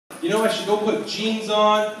you know, I should go put jeans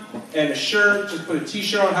on and a shirt, just put a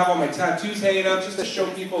t-shirt on, have all my tattoos hanging out, just to show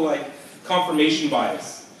people like confirmation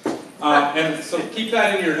bias. And so keep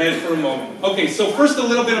that in your head for a moment. Okay, so first a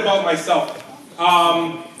little bit about myself.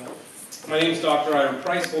 My name's Dr. Ira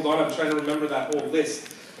Price. Hold on, I'm trying to remember that whole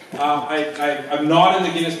list. I'm not in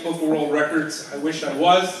the Guinness Book of World Records. I wish I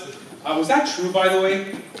was. Was that true, by the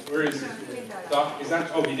way? Where is it? Doc, is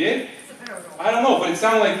that, oh, you did? I don't know, but it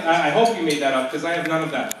sounded like, I hope you made that up, because I have none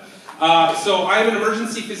of that. So I'm an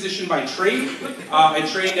emergency physician by trade. I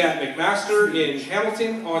trained at McMaster in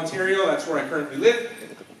Hamilton, Ontario. That's where I currently live.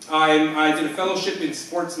 I did a fellowship in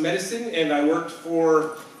sports medicine, and I worked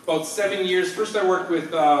for about 7 years. First I worked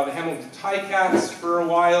with the Hamilton Ticats for a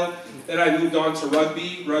while. Then I moved on to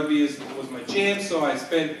rugby. Rugby was my jam, so I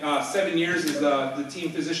spent 7 years as the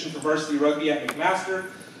team physician for varsity rugby at McMaster.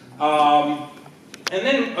 And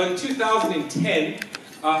then in 2010,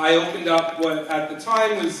 I opened up what at the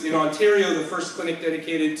time was in Ontario the first clinic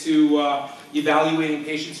dedicated to evaluating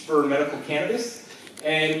patients for medical cannabis.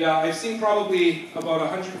 And I've seen probably about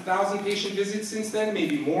 100,000 patient visits since then,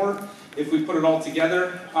 maybe more if we put it all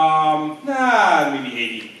together. Maybe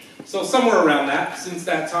 80. So somewhere around that since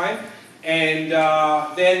that time. And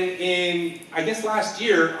then in, I guess last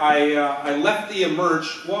year, I left the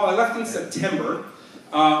Emerge. Well, I left in September.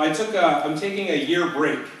 I'm taking a year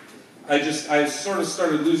break. I sort of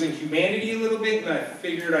started losing humanity a little bit, and I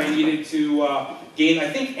figured I needed to gain. I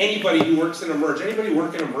think anybody who works in Emerge, anybody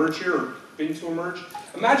work in Emerge here or been to Emerge?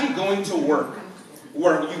 Imagine going to work,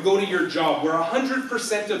 where you go to your job, where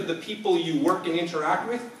 100% of the people you work and interact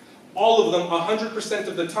with, all of them, 100%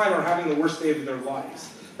 of the time are having the worst day of their lives.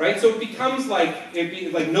 Right? So it becomes like,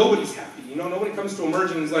 nobody's happy. You know, nobody comes to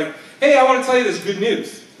Emerge and is like, hey, I want to tell you this good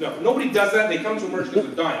news. No, nobody does that. They come to Emerge because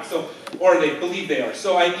they're dying. So, or they believe they are.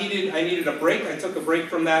 So I needed a break. I took a break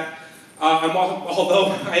from that.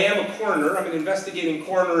 Although I am a coroner, I'm an investigating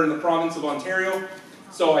coroner in the province of Ontario.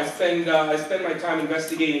 So I spend my time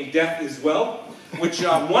investigating death as well. Which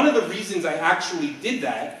one of the reasons I actually did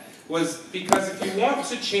that was because if you want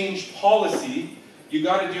to change policy, you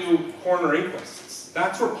got to do coroner inquests.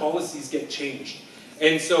 That's where policies get changed.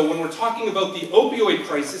 And so when we're talking about the opioid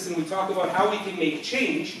crisis and we talk about how we can make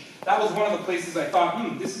change, that was one of the places I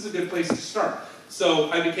thought, this is a good place to start. So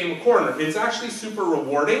I became a coroner. It's actually super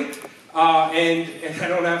rewarding, and I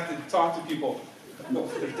don't have to talk to people. No,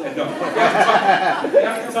 they're dead. No, you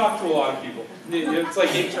have to talk to a lot of people. It's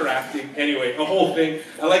like interacting. Anyway, the whole thing.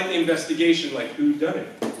 I like the investigation, like who done it.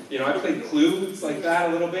 You know, I played Clue. It's like that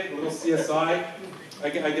a little bit, a little CSI. I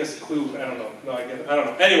guess Clue, I don't know. No, I don't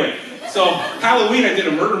know. Anyway, so Halloween I did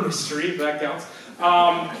a murder mystery, if that counts. But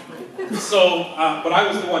I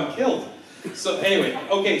was the one killed. So anyway,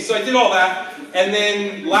 okay, so I did all that. And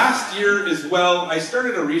then last year as well, I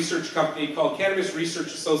started a research company called Cannabis Research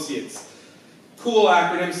Associates. Cool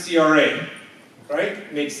acronym, CRA.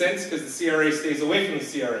 Right? Makes sense because the CRA stays away from the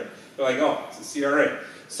CRA. They're like, oh, it's a CRA.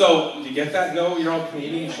 So, do you get that? No, you're all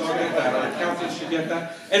Canadian, you should all get that. Our accountants should get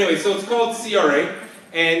that. Anyway, so it's called CRA.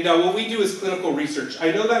 And what we do is clinical research.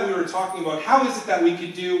 I know that we were talking about how is it that we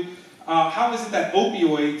could do, how is it that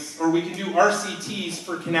opioids, or we can do RCTs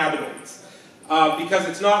for cannabinoids? Because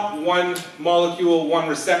it's not one molecule, one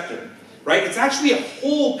receptor, right? It's actually a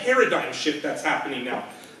whole paradigm shift that's happening now.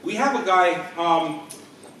 We have a guy,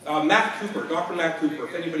 Matt Cooper, Dr. Matt Cooper,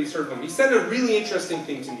 if anybody's heard of him. He said a really interesting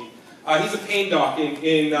thing to me. He's a pain doc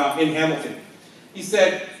in Hamilton. He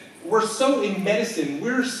said, in medicine,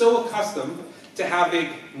 we're so accustomed to having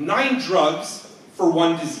 9 drugs for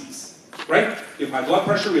one disease, right? You have high blood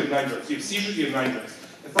pressure, we have 9 drugs. You have seizures, you have 9 drugs.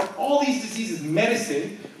 And for all these diseases,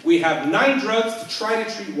 medicine, we have 9 drugs to try to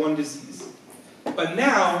treat one disease. But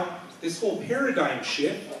now, this whole paradigm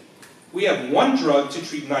shift, we have 1 drug to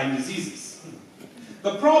treat 9 diseases.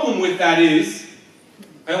 The problem with that is,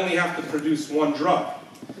 I only have to produce 1 drug.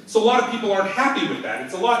 So a lot of people aren't happy with that.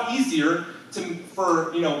 It's a lot easier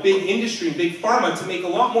for big industry and big pharma to make a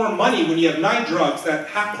lot more money when you have 9 drugs that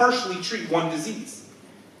partially treat 1 disease.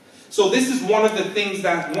 So this is one of the things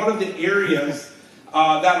one of the areas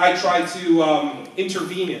that I try to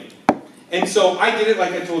intervene in. And so I did it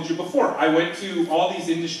like I told you before. I went to all these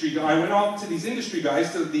industry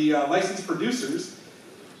guys, to the licensed producers,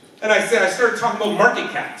 and I started talking about market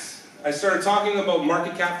caps. I started talking about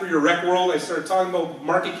market cap for your rec world. I started talking about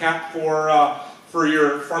market cap for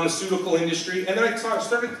your pharmaceutical industry. And then I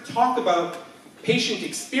started to talk about patient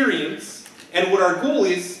experience, and what our goal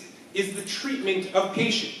is the treatment of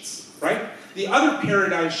patients, right? The other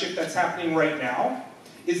paradigm shift that's happening right now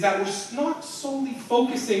is that we're not solely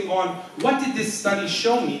focusing on what did this study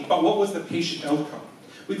show me, but what was the patient outcome.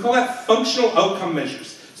 We call that functional outcome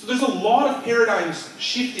measures. So there's a lot of paradigms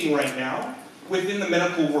shifting right now within the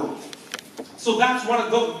medical world. So that's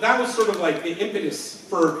that was sort of like the impetus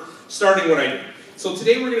for starting what I did. So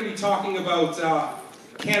today we're going to be talking about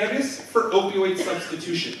cannabis for opioid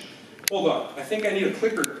substitution. Hold on, I think I need a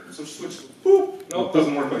clicker, so switch. Boop. No, it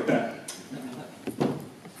doesn't work like that.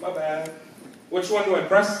 My bad. Which one do I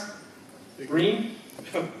press? Green?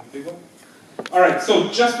 Big one? Alright, so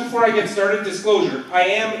just before I get started, disclosure. I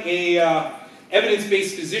am a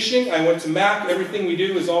evidence-based physician. I went to MAC. Everything we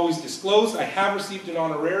do is always disclosed. I have received an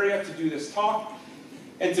honoraria to do this talk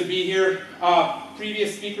and to be here.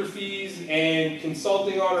 Previous speaker fees and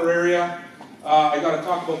consulting honoraria. I got to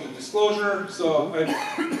talk about the disclosure. So,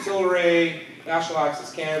 Tilray, National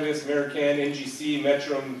Access Cannabis, American, NGC,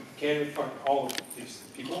 Metrum, Canada, all of these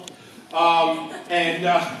people. And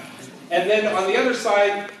then on the other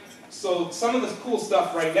side, so some of the cool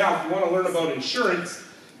stuff right now, if you want to learn about insurance,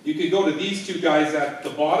 you could go to these two guys at the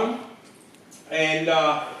bottom. And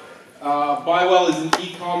BuyWell is an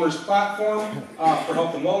e-commerce platform for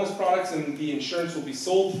health and wellness products, and the insurance will be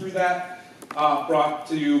sold through that, brought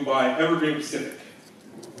to you by Evergreen Pacific.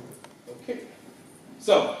 Okay,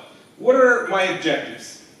 so what are my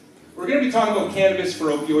objectives? We're going to be talking about cannabis for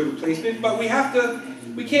opioid replacement, but we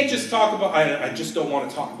can't just talk about, I just don't want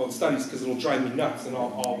to talk about studies because it'll drive me nuts and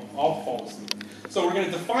I'll fall asleep. So we're going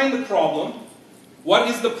to define the problem. What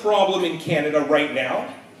is the problem in Canada right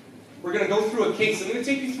now? We're going to go through a case. I'm going to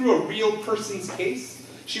take you through a real person's case.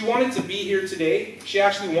 She wanted to be here today. She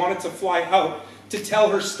actually wanted to fly out to tell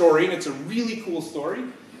her story, and it's a really cool story.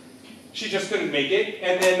 She just couldn't make it.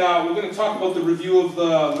 And then we're going to talk about the review of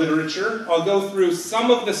the literature. I'll go through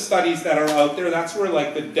some of the studies that are out there. That's where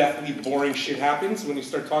like the deathly boring shit happens, when you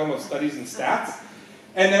start talking about studies and stats.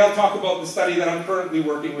 And then I'll talk about the study that I'm currently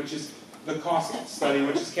working, which is the COST study,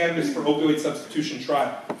 which is Cannabis for Opioid Substitution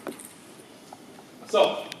Trial.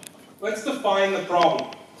 So, let's define the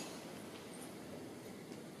problem.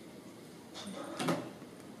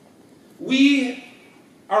 We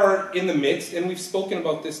are in the midst, and we've spoken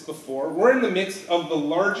about this before, we're in the midst of the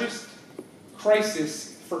largest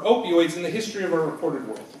crisis for opioids in the history of our recorded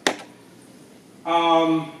world.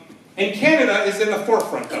 And Canada is in the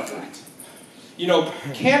forefront of that. You know,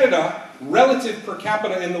 Canada, relative per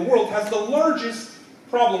capita in the world, has the largest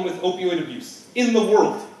problem with opioid abuse in the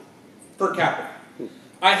world per capita.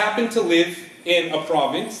 I happen to live in a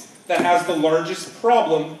province that has the largest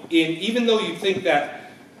problem even though you think that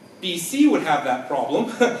BC would have that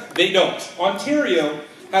problem, they don't. Ontario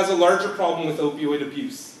has a larger problem with opioid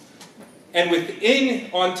abuse. And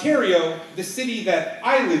within Ontario, the city that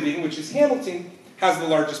I live in, which is Hamilton, has the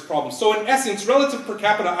largest problem. So in essence, relative per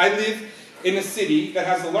capita, I live in a city that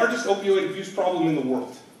has the largest opioid abuse problem in the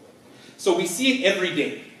world. So we see it every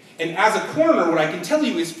day. And as a coroner, what I can tell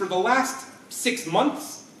you is for the last 6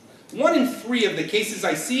 months, 1 in 3 of the cases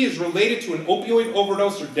I see is related to an opioid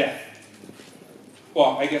overdose or death.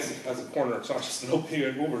 Well, I guess as a coroner, it's not just an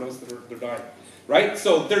opioid overdose that they're dying. Right?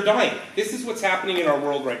 So they're dying. This is what's happening in our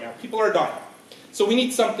world right now. People are dying. So we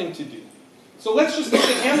need something to do. So let's just look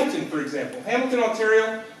at Hamilton, for example. Hamilton,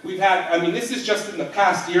 Ontario, we've had, I mean, this is just in the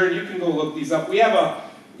past year, and you can go look these up. We have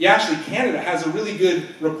actually Canada has a really good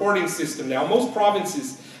reporting system now. Most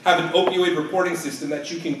provinces have an opioid reporting system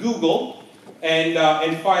that you can Google and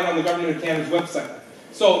find on the Government of Canada's website.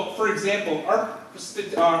 So, for example, our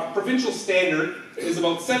provincial standard is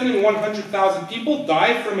about 7 in 100,000 people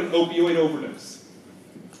die from an opioid overdose.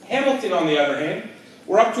 Hamilton, on the other hand,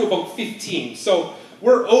 we're up to about 15. So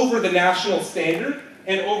we're over the national standard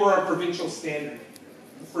and over our provincial standard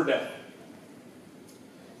for death.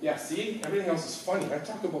 Yeah, see? Everything else is funny. I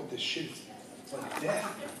talk about this shit. It's like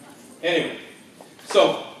death. Anyway,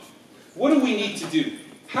 so what do we need to do?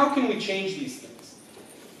 How can we change these things?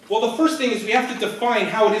 Well, the first thing is we have to define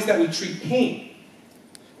how it is that we treat pain.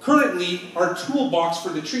 Currently, our toolbox for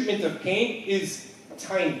the treatment of pain is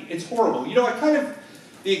tiny. It's horrible. You know,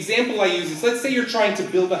 the example I use is, let's say you're trying to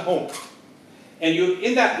build a home. And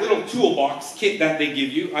in that little toolbox kit that they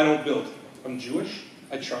give you, I don't build. I'm Jewish.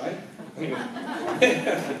 I try. Anyway.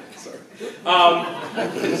 Sorry.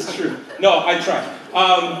 It's true. No, I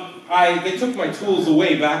try. They took my tools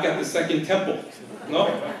away back at the Second Temple. No?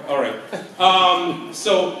 All right.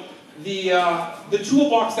 So the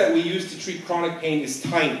toolbox that we use to treat chronic pain is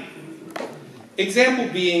tiny. Example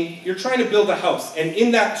being, you're trying to build a house, and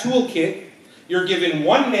in that toolkit, you're given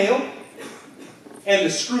 1 nail and a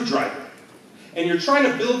screwdriver. And you're trying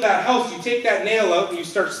to build that house, you take that nail out and you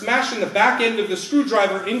start smashing the back end of the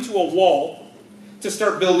screwdriver into a wall to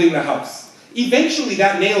start building the house. Eventually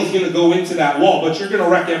that nail is going to go into that wall, but you're going to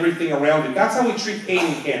wreck everything around it. That's how we treat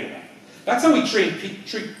pain in Canada. That's how we treat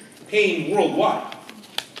pain worldwide.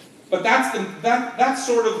 But that's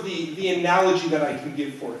sort of the analogy that I can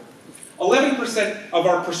give for it. 11% of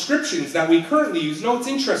our prescriptions that we currently use, no, it's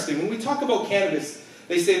interesting. When we talk about cannabis,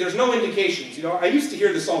 they say there's no indications. You know, I used to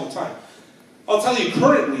hear this all the time. I'll tell you,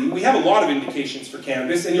 currently, we have a lot of indications for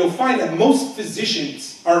cannabis, and you'll find that most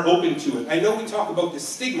physicians are open to it. I know we talk about this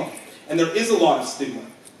stigma, and there is a lot of stigma.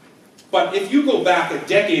 But if you go back a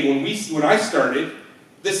decade when I started,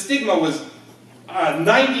 the stigma was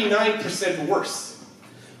 99% worse.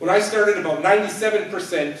 When I started, about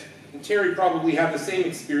 97%, and Terry probably had the same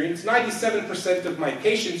experience, 97% of my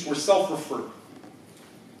patients were self-referred.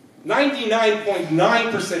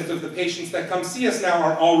 99.9% of the patients that come see us now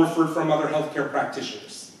are all referred from other healthcare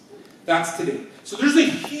practitioners. That's today. So there's a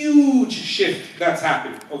huge shift that's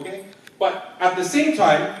happened, okay? But at the same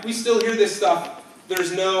time, we still hear this stuff.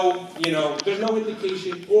 There's no, there's no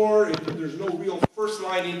indication, or there's no real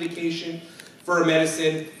first-line indication for a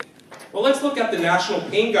medicine. Well, let's look at the National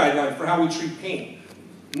Pain Guideline for how we treat pain.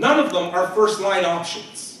 None of them are first-line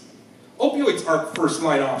options. Opioids are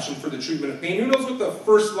first-line option for the treatment of pain. Who knows what the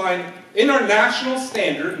first line, in our national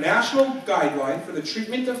standard, national guideline for the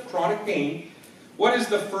treatment of chronic pain, what is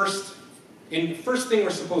the first thing we're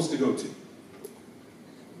supposed to go to?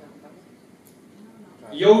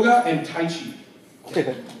 Yoga and Tai Chi.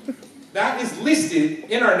 That is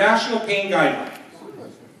listed in our national pain guideline.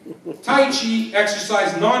 Tai Chi,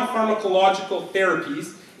 exercise, non-pharmacological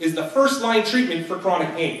therapies, is the first-line treatment for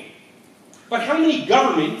chronic pain. But how many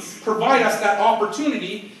governments provide us that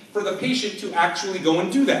opportunity for the patient to actually go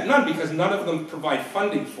and do that? None, because none of them provide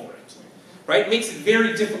funding for it. Right? It makes it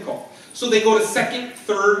very difficult. So they go to second,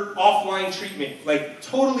 third, offline treatment, like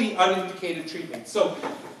totally unindicated treatment. So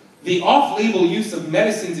the off-label use of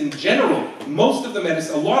medicines in general, most of the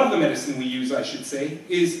medicine, a lot of the medicine we use, I should say,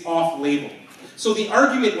 is off-label. So the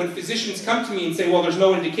argument when physicians come to me and say, well, there's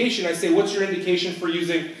no indication, I say, what's your indication for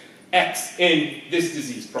using X in this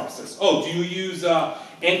disease process? Oh, do you use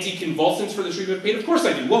anticonvulsants for the treatment of pain? Of course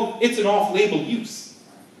I do. Well, it's an off-label use,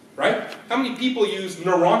 right? How many people use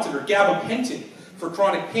Neurontin or gabapentin for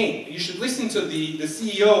chronic pain? You should listen to the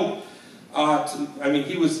CEO.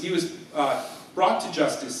 He was brought to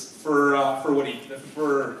justice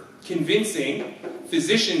for convincing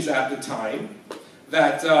physicians at the time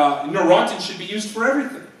that Neurontin should be used for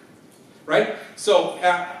everything, right? So.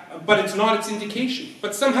 But it's not its indication.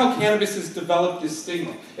 But somehow cannabis has developed this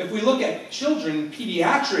stigma. If we look at children,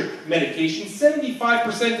 pediatric medications,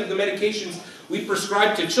 75% of the medications we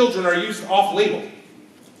prescribe to children are used off-label.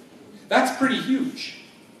 That's pretty huge.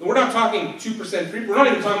 And we're not talking 2%, 3%, we're not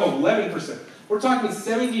even talking about 11%. We're talking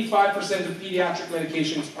 75% of pediatric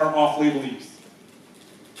medications are off-label use.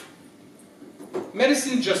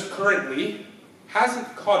 Medicine just currently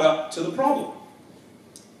hasn't caught up to the problem.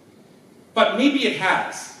 But maybe it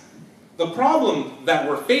has. The problem that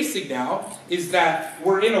we're facing now is that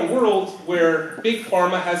we're in a world where Big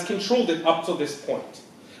Pharma has controlled it up to this point.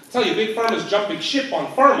 I'll tell you, Big Pharma is jumping ship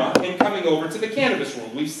on pharma and coming over to the cannabis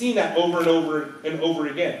world. We've seen that over and over and over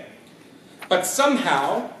again. But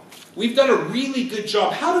somehow, we've done a really good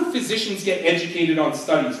job. How do physicians get educated on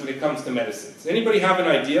studies when it comes to medicines? Anybody have an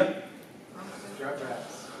idea?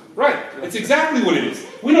 Right, it's exactly what it is.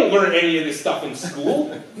 We don't learn any of this stuff in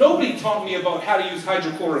school. Nobody taught me about how to use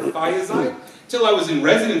hydrochlorothiazide till I was in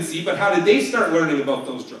residency, but how did they start learning about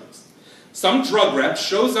those drugs? Some drug rep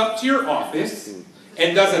shows up to your office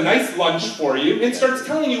and does a nice lunch for you and starts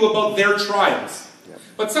telling you about their trials.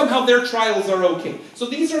 But somehow their trials are okay. So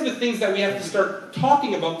these are the things that we have to start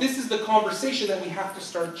talking about. This is the conversation that we have to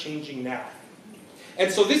start changing now.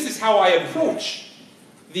 And so this is how I approach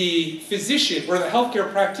the physician or the healthcare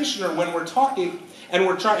practitioner when we're talking and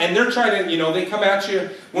they're trying to, they come at you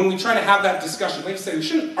when we try to have that discussion. Like I said, we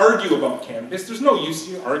shouldn't argue about cannabis. There's no use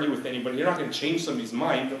to argue with anybody. You're not going to change somebody's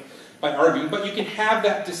mind by arguing, but you can have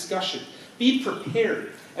that discussion. Be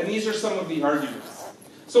prepared. And these are some of the arguments.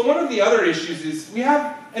 So one of the other issues is we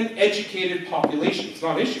have an educated population. It's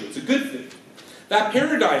not an issue. It's a good thing. That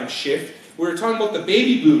paradigm shift, we were talking about the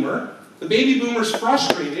baby boomer. The baby boomer's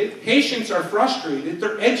frustrated. Patients are frustrated.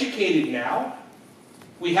 They're educated now.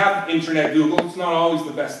 We have internet Google. It's not always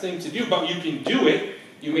the best thing to do, but you can do it.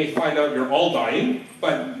 You may find out you're all dying,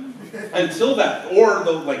 but until that, or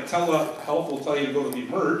the telehealth will tell you to go to the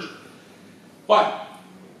Emerge. But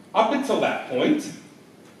up until that point,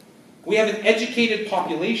 we have an educated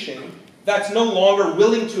population that's no longer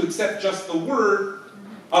willing to accept just the word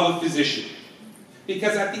of a physician.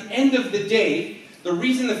 Because at the end of the day, the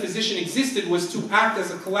reason the physician existed was to act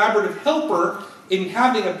as a collaborative helper in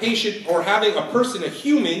having a patient or having a person, a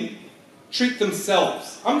human, treat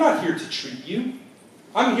themselves. I'm not here to treat you.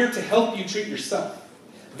 I'm here to help you treat yourself.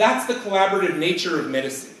 That's the collaborative nature of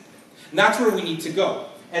medicine. And that's where we need to go.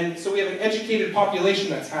 And so we have an educated population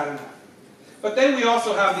that's had enough. But then we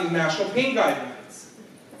also have these national pain guidelines.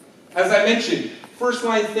 As I mentioned,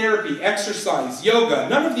 first-line therapy, exercise, yoga,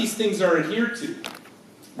 none of these things are adhered to.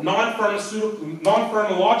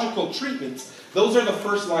 Non-pharmacological treatments, those are the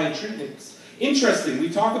first-line treatments. Interesting, we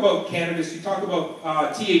talk about cannabis, we talk about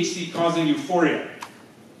THC causing euphoria.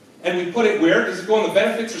 And we put it where? Does it go on the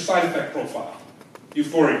benefits or side effect profile?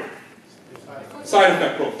 Euphoria. Side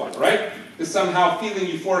effect profile, right? Because somehow feeling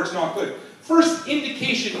euphoric is not good. First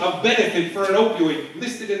indication of benefit for an opioid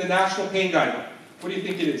listed in the National Pain Guideline. What do you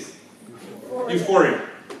think it is? Euphoria.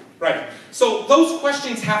 Right. So those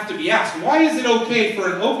questions have to be asked. Why is it okay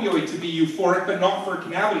for an opioid to be euphoric but not for a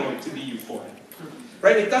cannabinoid to be euphoric?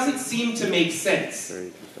 Right? It doesn't seem to make sense.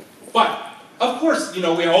 But, of course, you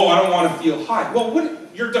know, I don't want to feel high. Well,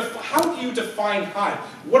 how do you define high?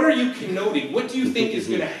 What are you connoting? What do you think is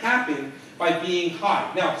going to happen by being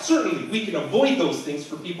high? Now, certainly, we can avoid those things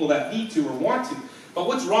for people that need to or want to. But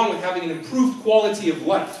what's wrong with having an improved quality of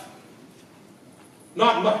life?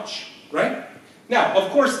 Not much, right? Now, of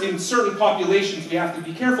course, in certain populations, we have to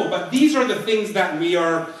be careful. But these are the things that we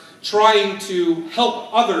are trying to help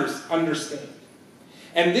others understand.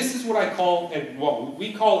 And this is what I call, and what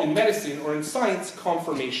we call in medicine or in science,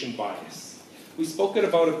 confirmation bias. We spoke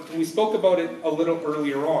about it a little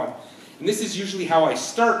earlier on. And this is usually how I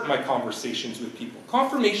start my conversations with people.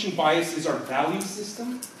 Confirmation bias is our value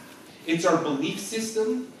system. It's our belief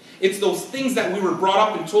system. It's those things that we were brought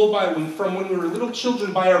up and told from when we were little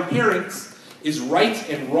children by our parents is right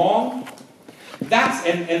and wrong.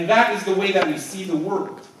 And that is the way that we see the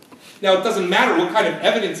world. Now, it doesn't matter what kind of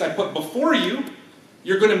evidence I put before you.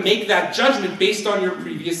 You're going to make that judgment based on your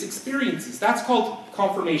previous experiences. That's called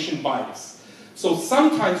confirmation bias. So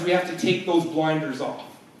sometimes we have to take those blinders off.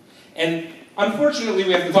 And unfortunately,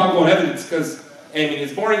 we have to talk about evidence because, I mean,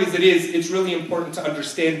 as boring as it is, it's really important to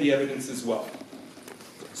understand the evidence as well.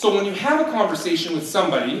 So when you have a conversation with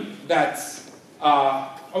somebody that's,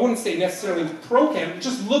 I wouldn't say necessarily pro-cannabis,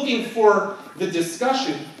 just looking for the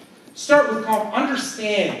discussion, start with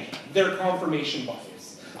understand their confirmation bias.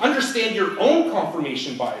 Understand your own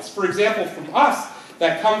confirmation bias. For example, from us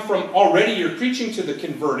that come from already you're preaching to the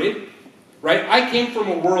converted, right? I came from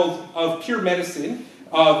a world of pure medicine,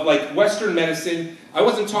 of like Western medicine. I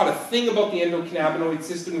wasn't taught a thing about the endocannabinoid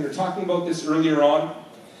system. We were talking about this earlier on.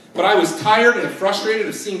 But I was tired and frustrated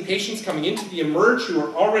of seeing patients coming into the Emerge who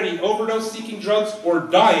are already overdose seeking drugs or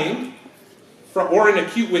dying or in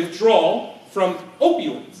acute withdrawal from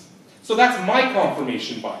opioids. So that's my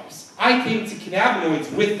confirmation bias. I came to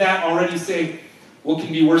cannabinoids with that already saying, what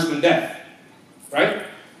can be worse than death? Right?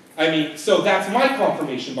 I mean, so that's my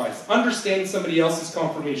confirmation bias. Understand somebody else's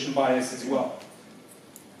confirmation bias as well.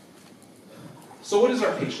 So what is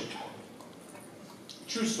our patient?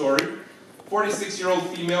 True story. 46-year-old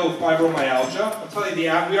female with fibromyalgia. I'll tell you, we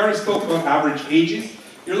already spoke about average ages.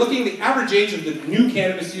 You're looking at the average age of the new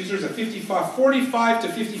cannabis users, a 45 to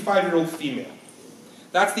 55-year-old female.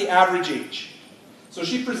 That's the average age. So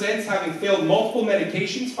she presents having failed multiple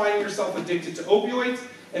medications, finding herself addicted to opioids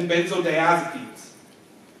and benzodiazepines,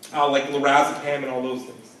 like lorazepam and all those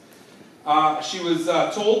things. She was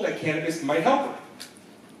told that cannabis might help her.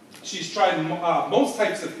 She's tried most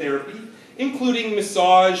types of therapy, including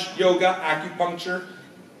massage, yoga, acupuncture.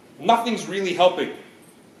 Nothing's really helping.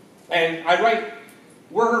 And I write,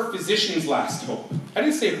 we're her physician's last hope. I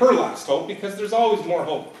didn't say her last hope because there's always more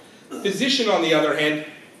hope. Physician, on the other hand,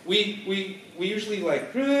 we usually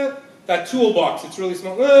like, that toolbox, it's really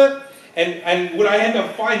small, and what I end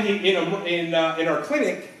up finding in our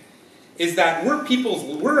clinic is that we're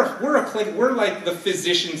a clinic, we're like the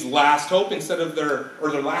physician's last hope instead of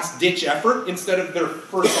their last ditch effort instead of their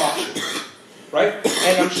first option, right?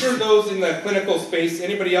 And I'm sure those in the clinical space,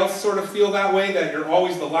 anybody else sort of feel that way, that you're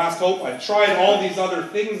always the last hope? I've tried all these other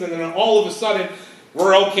things and then all of a sudden,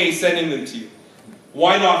 we're okay sending them to you.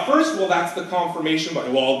 Why not first? Well, that's the confirmation.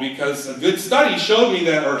 Well, because a good study showed me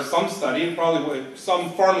that, or some study, probably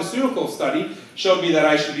some pharmaceutical study, showed me that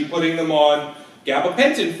I should be putting them on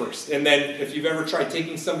gabapentin first. And then if you've ever tried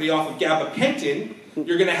taking somebody off of gabapentin,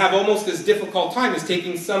 you're going to have almost as difficult time as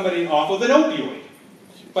taking somebody off of an opioid.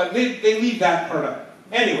 But they leave that part out.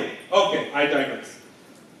 Anyway, okay, I digress.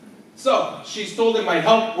 So, she's told it might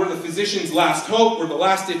help. We're the physician's last hope. We're the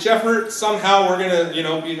last-ditch effort. Somehow we're going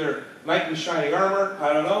to, be their knight in shining armor.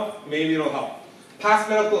 I don't know. Maybe it'll help. Past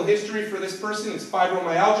medical history for this person is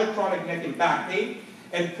fibromyalgia, chronic neck and back pain,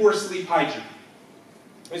 and poor sleep hygiene.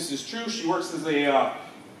 This is true. She works as a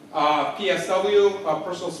PSW, a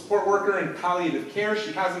personal support worker in palliative care.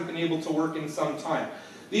 She hasn't been able to work in some time.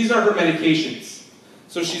 These are her medications.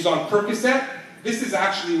 So she's on Percocet, This is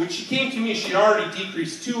actually, when she came to me, she had already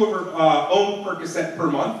decreased 2 of her own Percocet per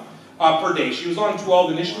month, per day. She was on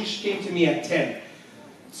 12 initially, she came to me at 10.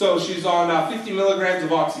 So she's on 50 milligrams of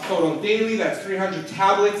oxycodone daily, that's 300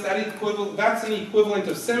 tablets, that's an equivalent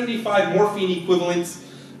of 75 morphine equivalents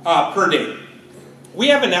per day. We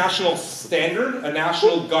have a national standard, a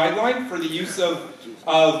national guideline for the use of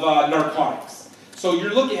narcotics. So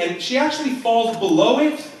you're looking, and she actually falls below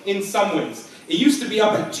it in some ways. It used to be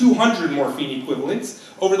up at 200 morphine equivalents.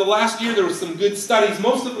 Over the last year, there were some good studies,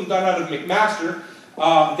 most of them done out of McMaster.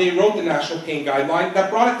 They wrote the National Pain Guideline that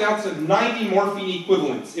brought it down to 90 morphine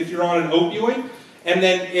equivalents if you're on an opioid. And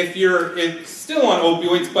then if you're still on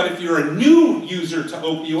opioids, but if you're a new user to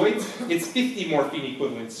opioids, it's 50 morphine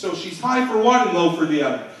equivalents. So she's high for one and low for the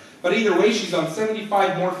other. But either way, she's on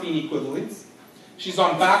 75 morphine equivalents. She's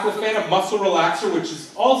on baclofen, a muscle relaxer, which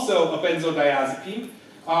is also a benzodiazepine.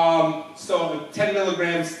 So 10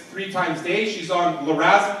 milligrams 3 times a day. She's on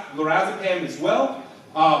lorazepam as well.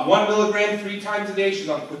 1 milligram 3 times a day. She's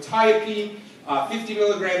on quetiapine. 50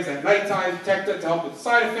 milligrams at nighttime, Tecta to help with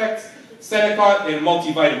side effects. Senecot, and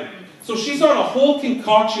multivitamin. So she's on a whole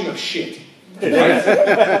concoction of shit. Right?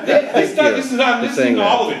 this is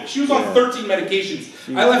all of it. She was on 13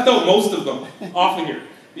 medications. I left out most of them off of here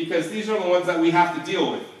because these are the ones that we have to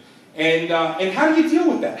deal with. And how do you deal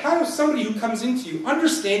with that? How does somebody who comes into you,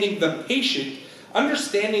 understanding the patient,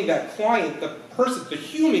 understanding that client, the person, the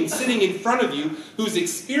human sitting in front of you who's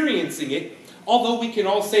experiencing it, although we can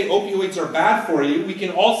all say opioids are bad for you, we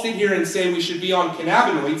can all sit here and say we should be on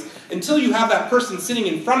cannabinoids, until you have that person sitting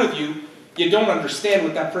in front of you, you don't understand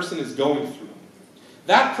what that person is going through.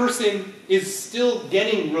 That person is still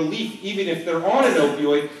getting relief even if they're on an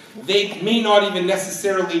opioid. They may not even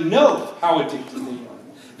necessarily know how addicted they are.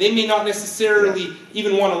 They may not necessarily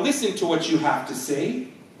even want to listen to what you have to say,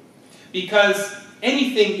 because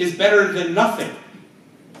anything is better than nothing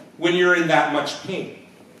when you're in that much pain.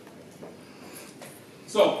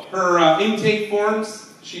 So, her intake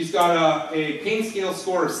forms, she's got a pain scale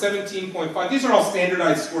score of 17.5. These are all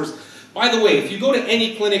standardized scores. By the way, if you go to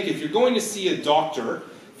any clinic, if you're going to see a doctor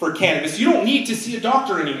for cannabis, you don't need to see a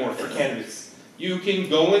doctor anymore for cannabis. You can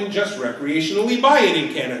go and just recreationally buy it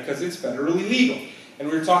in Canada because it's federally legal. And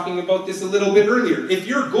we were talking about this a little bit earlier. If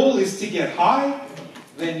your goal is to get high,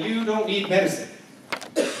 then you don't need medicine.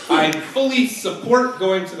 I fully support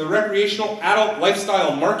going to the recreational adult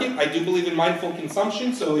lifestyle market. I do believe in mindful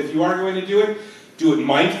consumption, so if you are going to do it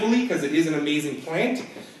mindfully, because it is an amazing plant.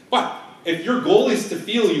 But if your goal is to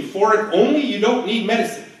feel euphoric only, you don't need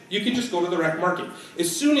medicine. You can just go to the rec market.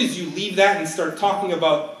 As soon as you leave that and start talking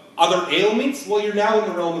about other ailments, well, you're now in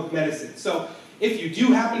the realm of medicine. So if you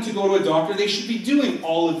do happen to go to a doctor, they should be doing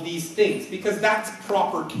all of these things, because that's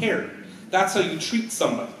proper care. That's how you treat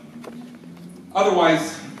somebody.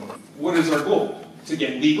 Otherwise, what is our goal? To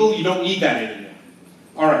get legal? You don't need that anymore.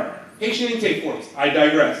 All right, patient intake forms. I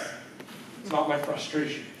digress. It's not my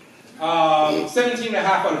frustration. 17.5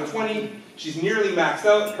 out of 20. She's nearly maxed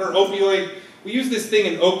out. Her opioid, we use this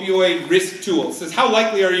thing, an opioid risk tool. It says, how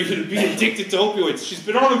likely are you to be addicted to opioids? She's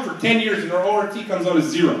been on them for 10 years and her ORT comes out as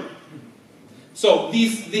 0. So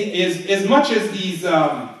as much as these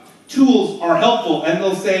tools are helpful, and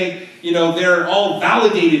they'll say, you know, they're all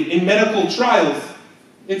validated in medical trials,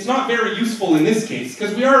 it's not very useful in this case,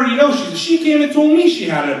 because we already know she came and told me she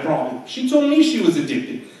had a problem. She told me she was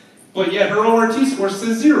addicted. But yet her ORT score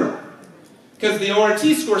says 0. Because the ORT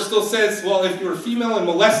score still says, well, if you were female and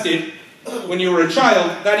molested when you were a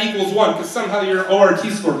child, that equals 1, because somehow your ORT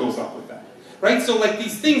score goes up with that. Right? So like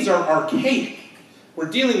these things are archaic. We're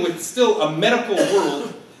dealing with still a medical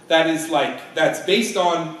world that is that's based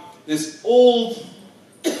on this old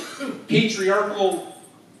patriarchal,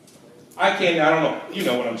 I don't know, you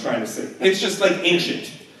know what I'm trying to say. It's just like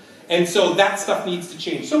ancient. And so that stuff needs to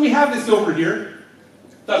change. So we have this over here.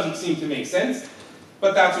 Doesn't seem to make sense,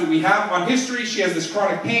 but that's what we have. On history, she has this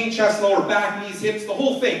chronic pain, chest, lower back, knees, hips, the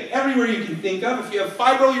whole thing. Everywhere you can think of. If you have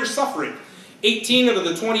fibro, you're suffering. 18 out of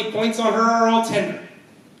the 20 points on her are all tender.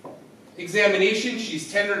 Examination,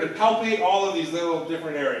 she's tender to palpate all of these little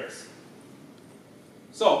different areas.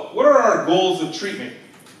 So, what are our goals of treatment?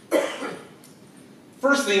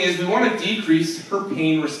 First thing is we want to decrease her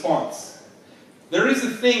pain response. There is a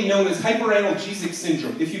thing known as hyperanalgesic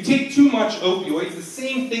syndrome. If you take too much opioids, the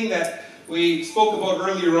same thing that we spoke about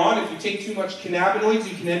earlier on, if you take too much cannabinoids,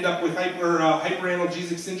 you can end up with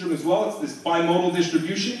hyperanalgesic syndrome as well. It's this bimodal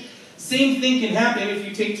distribution. Same thing can happen if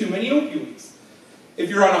you take too many opioids. If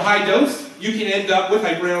you're on a high dose, you can end up with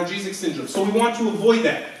hyperanalgesic syndrome. So we want to avoid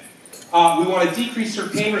that. We want to decrease her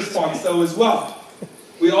pain response, though, as well.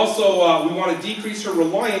 We also we want to decrease her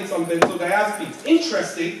reliance on benzodiazepines.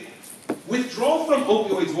 Interesting, Withdrawal from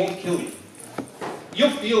opioids won't kill you.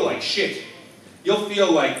 You'll feel like shit. You'll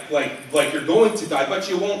feel like you're going to die, but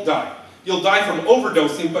you won't die. You'll die from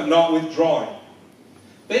overdosing, but not withdrawing.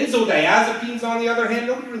 Benzodiazepines, on the other hand,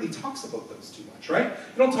 nobody really talks about those too much, right?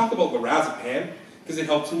 We don't talk about lorazepam because it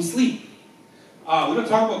helps me sleep. We don't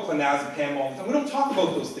talk about clonazepam all the time. We don't talk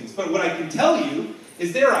about those things. But what I can tell you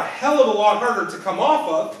is they're a hell of a lot harder to come off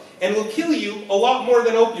of and will kill you a lot more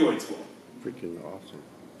than opioids will. Freaking awesome.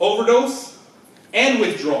 Overdose and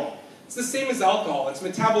withdrawal. It's the same as alcohol. It's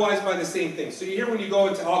metabolized by the same thing. So you hear when you go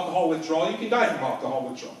into alcohol withdrawal, you can die from alcohol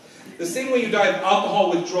withdrawal. The same way you die of alcohol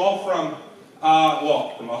withdrawal from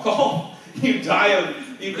alcohol, you can die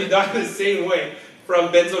the same way from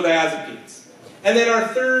benzodiazepines. And then our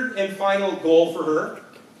third and final goal for her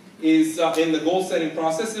is, in the goal-setting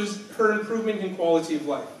process, is her improvement in quality of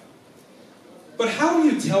life. But how do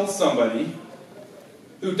you tell somebody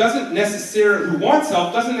who wants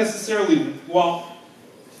help, doesn't necessarily,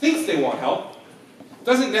 thinks they want help,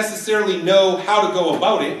 doesn't necessarily know how to go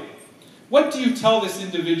about it? What do you tell this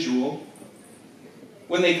individual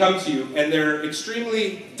when they come to you and they're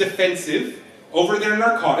extremely defensive over their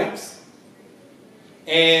narcotics,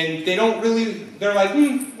 and they're like,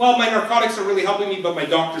 well, my narcotics are really helping me, but my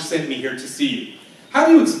doctor sent me here to see you. How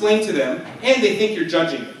do you explain to them, and they think you're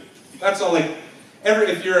judging them? That's all,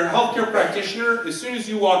 if you're a healthcare practitioner, as soon as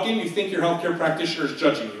you walk in, you think your healthcare practitioner is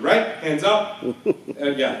judging you, right? Hands up.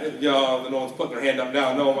 Yeah, no one's putting their hand up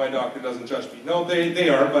now. No, my doctor doesn't judge me. No, they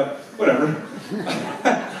are, but whatever.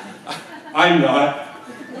 I'm not.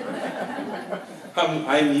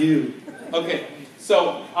 I'm you. Okay,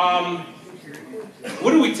 so,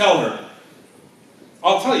 what do we tell her?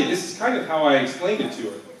 I'll tell you, this is kind of how I explained it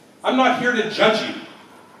to her. I'm not here to judge you.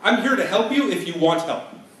 I'm here to help you if you want help.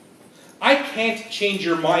 I can't change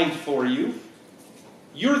your mind for you.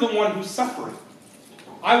 You're the one who's suffering.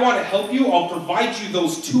 I want to help you. I'll provide you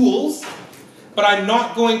those tools, but I'm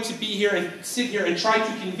not going to be here and sit here and try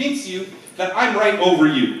to convince you that I'm right over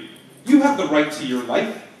you. You have the right to your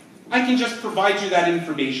life. I can just provide you that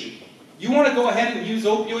information. You want to go ahead and use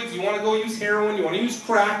opioids, you want to go use heroin, you want to use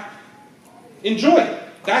crack, enjoy it.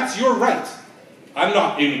 That's your right. I'm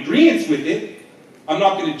not in agreement with it. I'm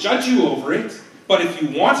not going to judge you over it. But if you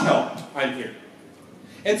want help, I'm here.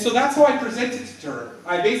 And so that's how I presented it to her.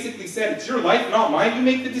 I basically said, it's your life, not mine. You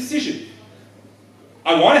make the decision.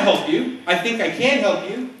 I want to help you. I think I can help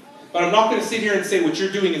you. But I'm not going to sit here and say what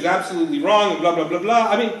you're doing is absolutely wrong and blah, blah, blah, blah.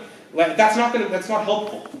 I mean, that's not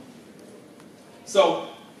helpful. So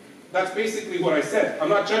that's basically what I said. I'm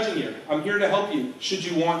not judging you. I'm here to help you should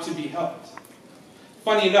you want to be helped.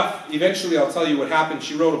 Funny enough, eventually I'll tell you what happened.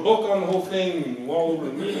 She wrote a book on the whole thing, and all over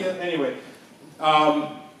the media. Anyway,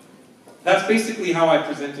 that's basically how I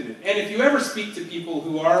presented it. And if you ever speak to people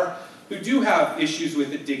who do have issues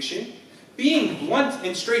with addiction, being blunt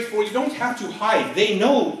and straightforward, you don't have to hide. They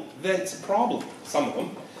know that it's a problem, some of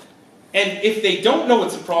them. And if they don't know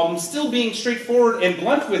it's a problem, still being straightforward and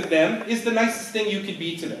blunt with them is the nicest thing you could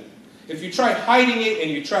be to them. If you try hiding it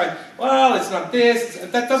and you try, well, it's not this,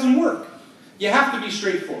 that doesn't work. You have to be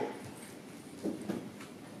straightforward.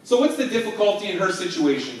 So what's the difficulty in her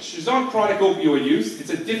situation? She's on chronic opioid use. It's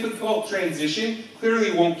a difficult transition.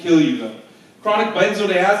 Clearly won't kill you though. Chronic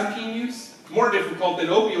benzodiazepine use, more difficult than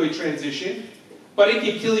opioid transition, but it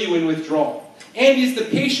can kill you in withdrawal. And is the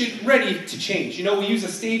patient ready to change? You know, we use the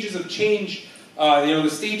stages of change, the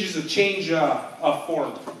stages of change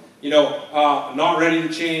form. Not ready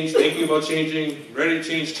to change, thinking about changing, ready to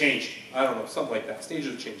change, change. I don't know, something like that.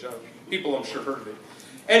 Stages of change. People I'm sure heard of it.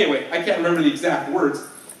 Anyway, I can't remember the exact words.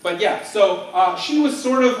 But yeah, so she was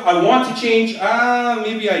sort of, I want to change,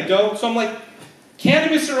 maybe I don't. So I'm like,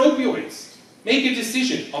 cannabis or opioids? Make a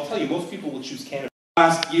decision. I'll tell you, most people will choose cannabis.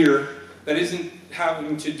 Last year, that isn't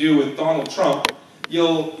having to do with Donald Trump,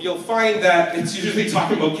 you'll find that it's usually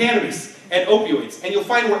talking about cannabis and opioids. And you'll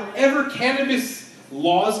find wherever cannabis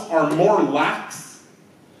laws are more lax,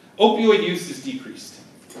 opioid use is decreased.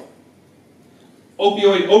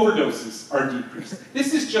 Opioid overdoses are decreased.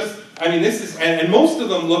 This is just, and most of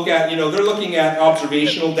them look at, they're looking at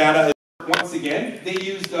observational data. Once again, they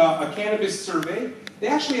used a cannabis survey. They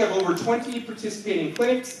actually have over 20 participating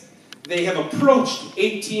clinics. They have approached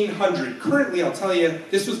 1,800. Currently, I'll tell you,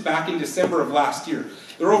 this was back in December of last year.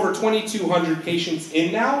 There are over 2,200 patients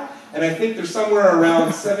in now, and I think there's somewhere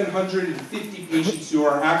around 750 patients who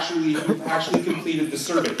are actually completed the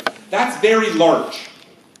survey. That's very large.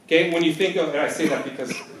 Okay, when you think of, and I say that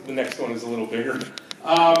because the next one is a little bigger.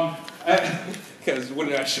 Because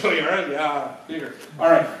wouldn't I show you, right? Yeah, bigger. All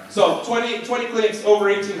right, so 20 clinics, over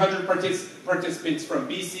 1,800 participants from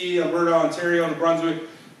BC, Alberta, Ontario, New Brunswick,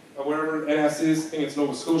 wherever NS is, I think it's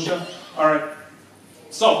Nova Scotia. All right.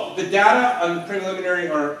 So the data on the preliminary,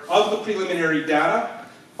 or of the preliminary data,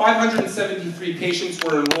 573 patients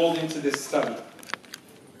were enrolled into this study.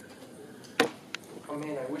 Oh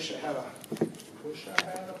man, I wish I had a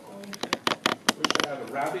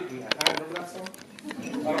rabbit in a hat. Remember that song?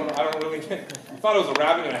 I don't really. I thought it was a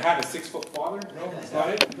rabbit in a hat and a 6-foot father. No, that's not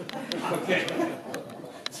it. Okay,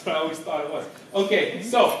 that's what I always thought it was. Okay,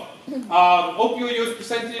 so opioid use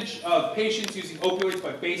percentage of patients using opioids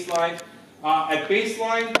by baseline. At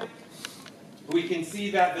baseline, we can see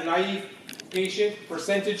that the naive patient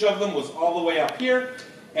percentage of them was all the way up here,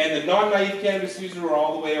 and the non-naive cannabis user were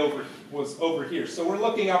all the way over here. So we're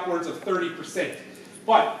looking upwards of 30%.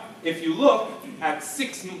 But if you look at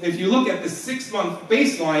the 6-month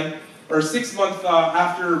baseline, or 6 months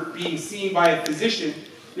after being seen by a physician,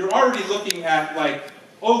 you're already looking at like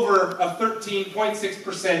over a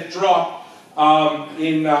 13.6% drop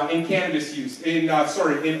in cannabis use, in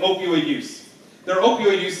opioid use. Their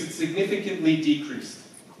opioid use had significantly decreased.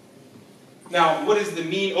 Now, what is the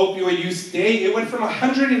mean opioid use day? It went from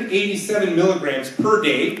 187 milligrams per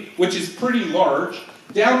day, which is pretty large,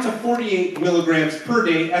 down to 48 milligrams per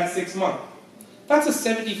day at 6 months. That's a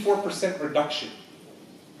 74% reduction.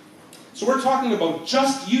 So we're talking about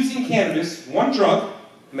just using cannabis, one drug,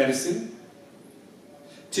 medicine,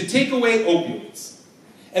 to take away opioids.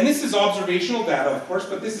 And this is observational data, of course,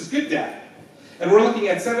 but this is good data. And we're looking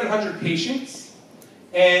at 700 patients,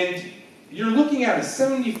 and you're looking at a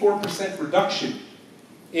 74% reduction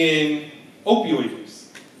in opioid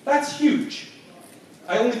use. That's huge.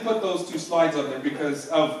 I only put those 2 slides on there because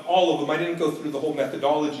of all of them. I didn't go through the whole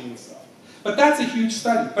methodology and stuff. But that's a huge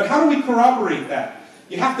study. But how do we corroborate that?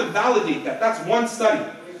 You have to validate that. That's one study.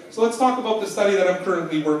 So let's talk about the study that I'm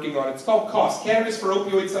currently working on. It's called COST, Cannabis for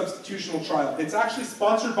Opioid Substitutional Trial. It's actually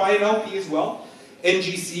sponsored by an LP as well,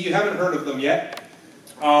 NGC. You haven't heard of them yet.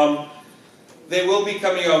 They will be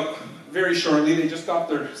coming out very shortly. They just got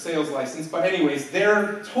their sales license. But anyways,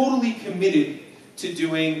 they're totally committed to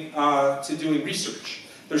doing research.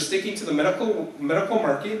 They're sticking to the medical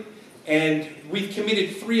market, and we've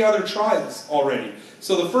committed 3 other trials already.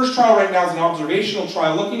 So the first trial right now is an observational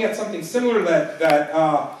trial looking at something similar that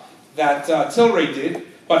Tilray did.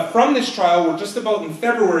 But from this trial, we're just about in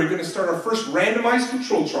February going to start our first randomized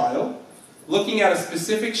control trial looking at a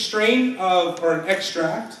specific strain or an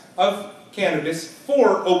extract of cannabis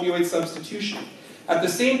for opioid substitution. At the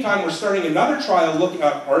same time, we're starting another trial looking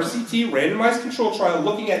at RCT, randomized control trial,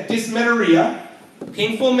 looking at dysmenorrhea,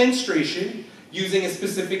 painful menstruation, using a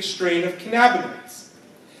specific strain of cannabinoids.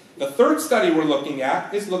 The third study we're looking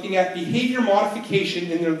at is looking at behavior modification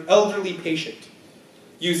in an elderly patient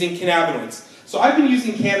using cannabinoids. So I've been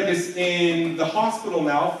using cannabis in the hospital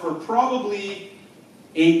now for probably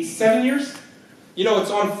 7 years. You know,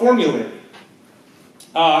 it's on formulary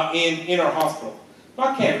in our hospital.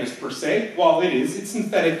 Not cannabis per se. Well, it is. It's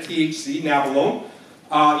synthetic THC, Navalone.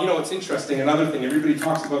 You know, it's interesting. Another thing, everybody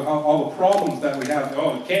talks about all the problems that we have.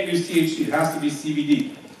 Oh, you can't use THC. It has to be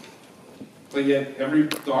CBD. But yet, every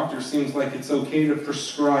doctor seems like it's okay to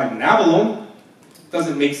prescribe Navalone.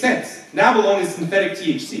 Doesn't make sense. Navalone is synthetic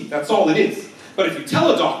THC. That's all it is. But if you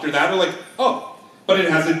tell a doctor that, they're like, oh, but it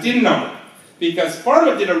has a DIN number. Because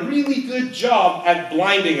pharma did a really good job at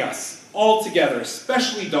blinding us altogether,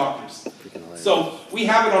 especially doctors. So we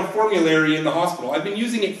have it on formulary in the hospital. I've been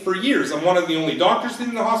using it for years. I'm one of the only doctors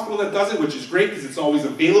in the hospital that does it, which is great because it's always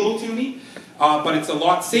available to me. But it's a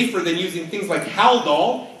lot safer than using things like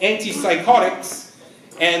Haldol, antipsychotics,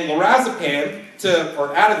 and lorazepam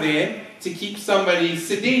or Ativan to keep somebody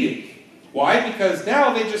sedated. Why? Because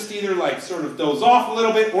now they just either like sort of doze off a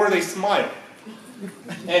little bit or they smile.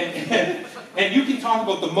 And you can talk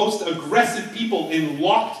about the most aggressive people in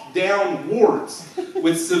locked down wards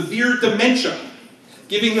with severe dementia,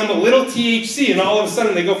 giving them a little THC, and all of a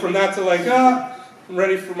sudden they go from that to like, I'm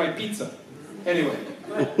ready for my pizza. Anyway,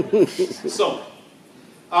 so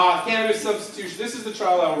cannabis substitution. This is the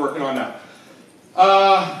trial that we're working on now.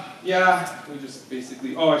 Yeah, we just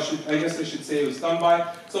basically. Oh, I guess I should say it was done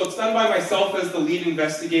by. So it's done by myself as the lead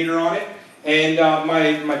investigator on it, and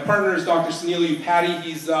my partner is Dr. Sunil Upati.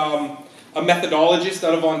 He's a methodologist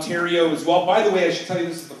out of Ontario as well. By the way, I should tell you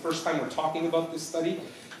this is the first time we're talking about this study,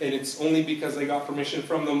 and it's only because I got permission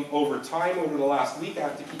from them over time, over the last week. I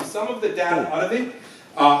have to keep some of the data out of it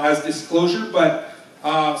as disclosure, but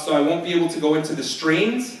so I won't be able to go into the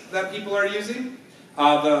strains that people are using.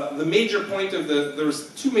 The major point of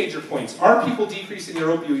there's 2 major points. Are people decreasing their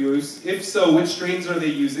opioid use? If so, which strains are they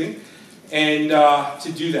using? And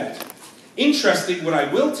to do that. Interesting, what I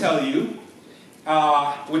will tell you,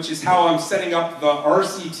 which is how I'm setting up the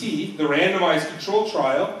RCT, the randomized control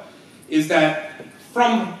trial, is that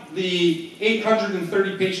from the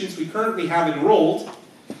 830 patients we currently have enrolled,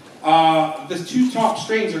 the two top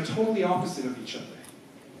strains are totally opposite of each other.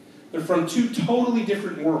 They're from two totally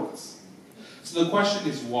different worlds. So the question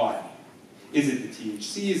is why? Is it the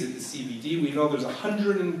THC? Is it the CBD? We know there's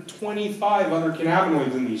 125 other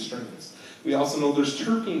cannabinoids in these strains. We also know there's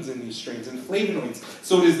terpenes in these strains and flavonoids.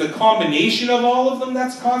 So is the combination of all of them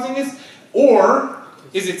that's causing this? Or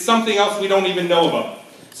is it something else we don't even know about?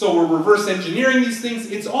 So we're reverse engineering these things.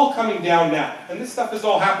 It's all coming down now. And this stuff is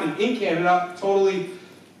all happening in Canada. Totally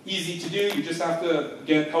easy to do. You just have to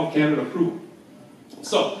get Health Canada approval.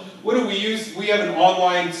 So what do we use? We have an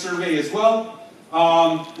online survey as well.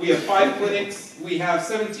 We have 5 clinics. We have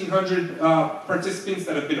 1,700 participants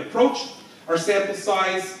that have been approached. Our sample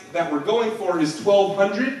size that we're going for is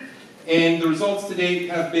 1,200, and the results to date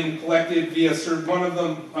have been collected via one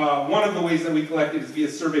of the ways that we collected is via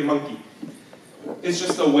SurveyMonkey. It's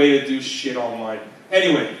just a way to do shit online.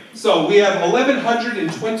 Anyway, so we have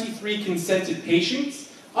 1,123 consented patients.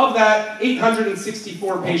 Of that,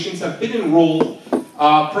 864 patients have been enrolled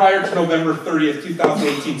prior to November 30th,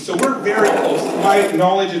 2018. So we're very close. To my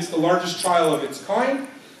knowledge, it's the largest trial of its kind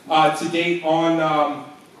to date on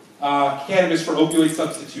cannabis for opioid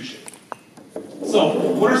substitution. So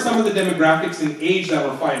what are some of the demographics and age that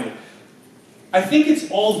we're finding? I think it's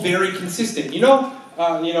all very consistent.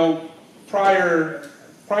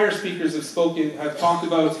 Prior speakers have talked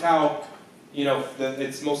about how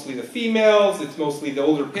it's mostly the females, it's mostly the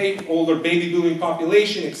older baby booming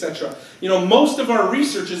population, etc. Most of our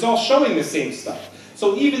research is all showing the same stuff.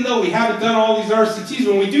 So even though we haven't done all these RCTs,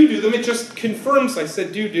 when we do them, it just confirms, I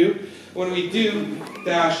said when we do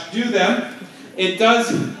them, it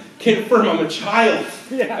does confirm. I'm a child,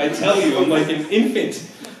 I tell you, I'm like an infant.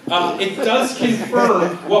 It does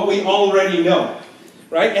confirm what we already know,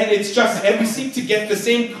 right? And we seek to get the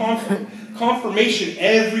same confirmation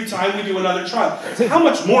every time we do another trial. So how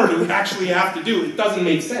much more do we actually have to do? It doesn't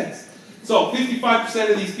make sense. So 55%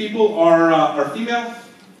 of these people are female.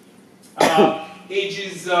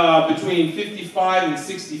 Ages between 55 and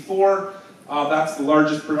 64. That's the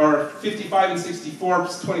largest, or 55 and 64,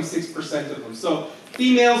 26% of them. So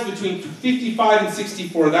females between 55 and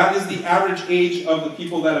 64, that is the average age of the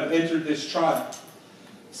people that have entered this trial.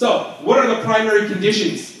 So what are the primary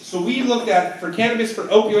conditions? So we looked at, for cannabis for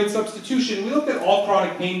opioid substitution, we looked at all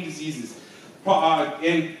chronic pain diseases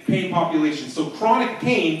and pain populations. So chronic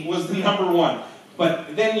pain was the number one.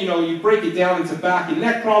 But then, you break it down into back and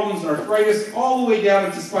neck problems, arthritis, all the way down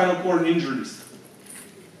into spinal cord injuries.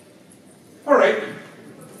 All right,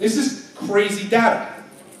 this is crazy data.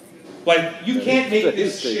 Like, you can't make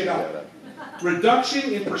this shit up.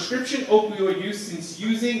 Reduction in prescription opioid use since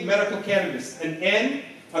using medical cannabis, an N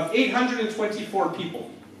of 824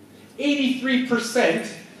 people.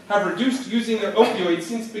 83% have reduced using their opioids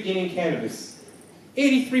since beginning cannabis.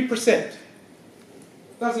 83%.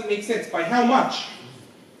 Doesn't make sense. By how much?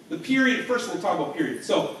 The period, first we'll talk about period.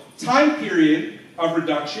 So, time period of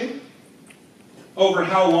reduction, over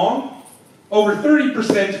how long? Over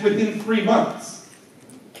 30% within 3 months.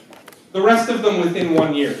 The rest of them within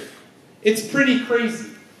 1 year. It's pretty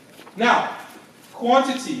crazy. Now,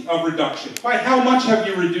 quantity of reduction. By how much have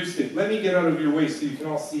you reduced it? Let me get out of your way so you can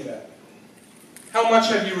all see that. How much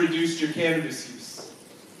have you reduced your cannabis use?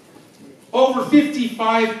 Over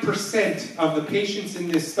 55% of the patients in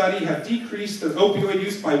this study have decreased their opioid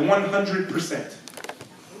use by 100%.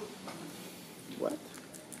 What?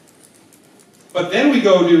 But then we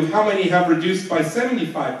go to how many have reduced by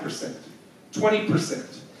 75%,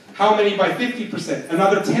 20%. How many by 50%?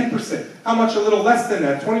 Another 10%. How much a little less than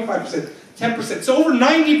that? 25%, 10%. So over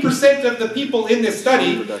 90% of the people in this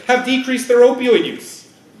study have decreased their opioid use.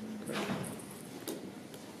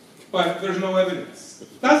 But there's no evidence.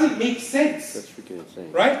 Doesn't make sense. That's freaking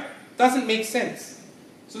insane. Right? Doesn't make sense.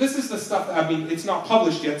 So this is the stuff that, it's not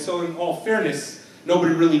published yet, so in all fairness,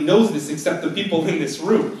 nobody really knows this except the people in this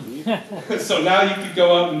room. So now you could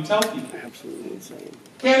go out and tell people. Absolutely insane.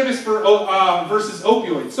 Cannabis versus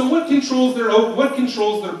opioids. So what controls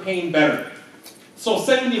their pain better? So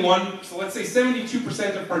let's say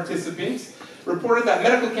 72% of participants reported that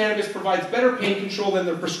medical cannabis provides better pain control than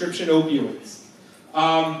their prescription opioids.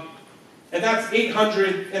 And that's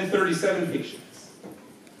 837 patients.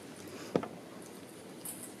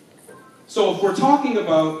 So if we're talking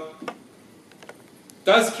about,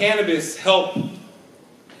 does cannabis help?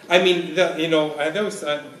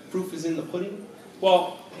 Proof is in the pudding.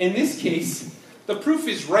 Well, in this case, the proof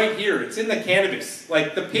is right here. It's in the cannabis.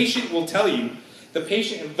 Like, the patient will tell you.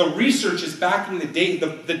 The research is backing the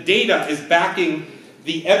data. The data is backing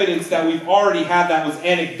the evidence that we've already had that was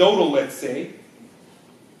anecdotal, let's say.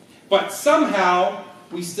 But somehow,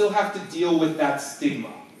 we still have to deal with that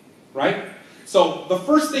stigma, right? So the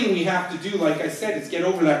first thing we have to do, like I said, is get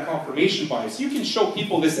over that confirmation bias. You can show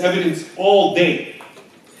people this evidence all day.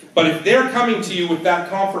 But if they're coming to you with that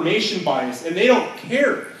confirmation bias, and they don't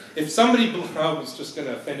care, if somebody, I was just going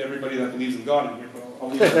to offend everybody that believes in God in here, but I'll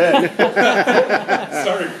leave it.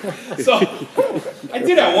 Sorry. So, I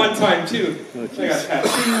did that one time too. I got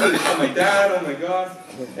tattoos on my dad, oh my God.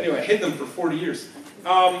 Anyway, I hid them for 40 years.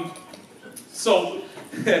 So,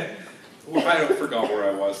 I forgot where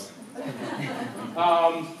I was.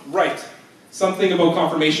 Right. Something about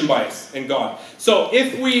confirmation bias and God. So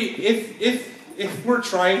if we're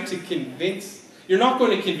trying to convince, you're not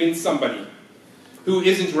going to convince somebody who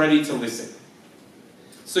isn't ready to listen.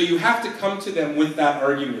 So you have to come to them with that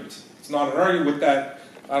argument. It's not an argument with that,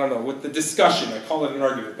 I don't know, with the discussion. I call it an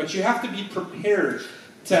argument. But you have to be prepared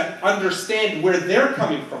to understand where they're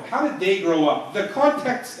coming from. How did they grow up? The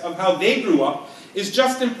context of how they grew up is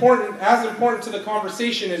just as important to the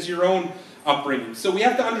conversation as your own upbringing. So we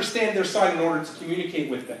have to understand their side in order to communicate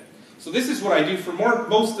with them. So this is what I do for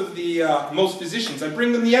most physicians. I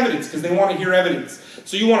bring them the evidence because they want to hear evidence.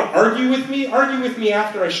 So you want to argue with me? Argue with me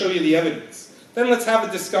after I show you the evidence. Then let's have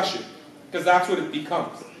a discussion, because that's what it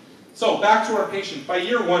becomes. So back to our patient. By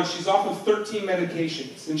year 1, she's off of 13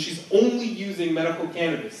 medications, and she's only using medical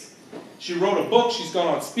cannabis. She wrote a book. She's gone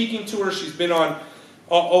on speaking tours. She's been on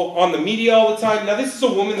the media all the time. Now, this is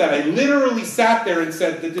a woman that I literally sat there and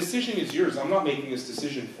said, the decision is yours. I'm not making this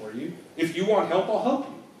decision for you. If you want help, I'll help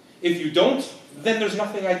you. If you don't, then there's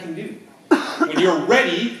nothing I can do. When you're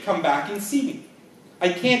ready, come back and see me.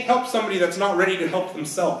 I can't help somebody that's not ready to help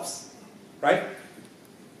themselves. Right?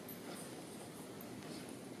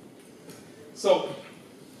 So,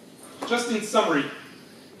 just in summary,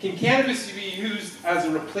 can cannabis be used as a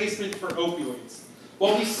replacement for opioids?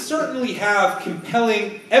 Well, we certainly have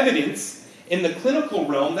compelling evidence in the clinical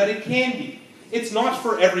realm that it can be. It's not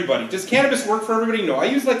for everybody. Does cannabis work for everybody? No. I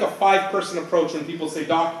use like a 5-person approach when people say,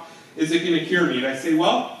 Doc, is it going to cure me? And I say,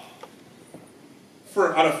 well,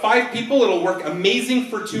 out of 5 people, it'll work amazing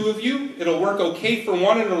for 2 of you. It'll work okay for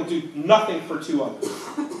 1, and it'll do nothing for 2 others.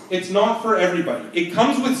 It's not for everybody. It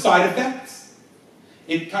comes with side effects.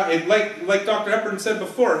 Like Dr. Hepburn said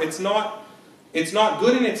before, it's not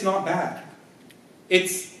good and it's not bad.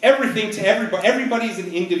 It's everything to everybody. Everybody's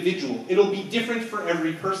an individual. It'll be different for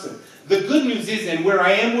every person. The good news is, and where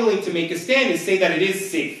I am willing to make a stand, is say that it is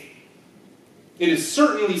safe. It is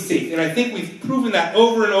certainly safe. And I think we've proven that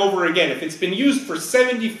over and over again. If it's been used for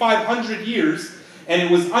 7,500 years and it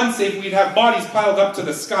was unsafe, we'd have bodies piled up to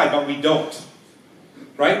the sky, but we don't.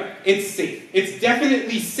 Right? It's safe. It's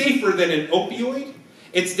definitely safer than an opioid.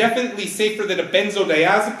 It's definitely safer than a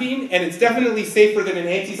benzodiazepine, and it's definitely safer than an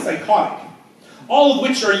antipsychotic. All of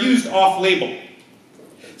which are used off-label.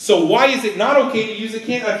 So why is it not okay to use a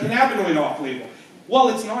cannabinoid off-label? Well,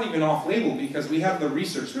 it's not even off-label because we have the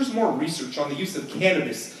research. There's more research on the use of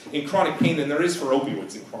cannabis in chronic pain than there is for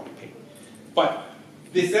opioids in chronic pain. But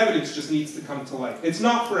this evidence just needs to come to light. It's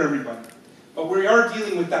not for everybody. But we are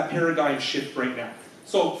dealing with that paradigm shift right now.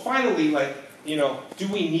 So finally, do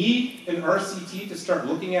we need an RCT to start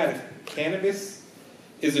looking at if cannabis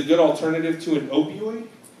is a good alternative to an opioid?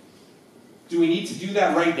 Do we need to do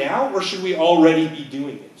that right now, or should we already be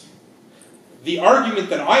doing it? The argument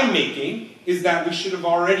that I'm making is that we should have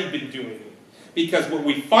already been doing it. Because what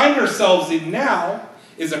we find ourselves in now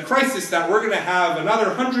is a crisis that we're going to have another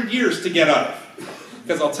 100 years to get out of.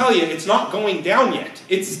 Because I'll tell you, it's not going down yet.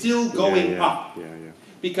 It's still going up.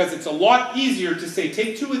 Because it's a lot easier to say,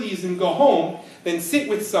 take 2 of these and go home, than sit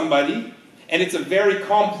with somebody, and it's a very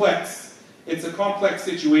complex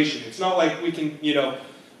situation. It's not like we can,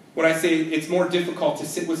 when I say it's more difficult to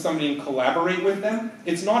sit with somebody and collaborate with them,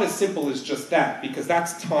 it's not as simple as just that, because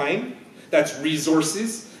that's time, that's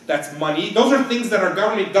resources, that's money. Those are things that our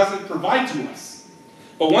government doesn't provide to us.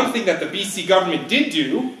 But one thing that the BC government did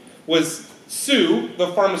do was sue the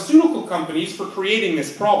pharmaceutical companies for creating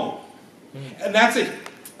this problem. And that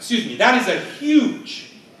is a huge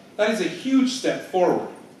step forward,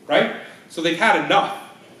 right? So they've had enough.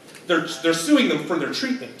 They're suing them for their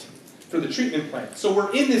treatment, for the treatment plan. So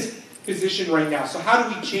we're in this position right now. So how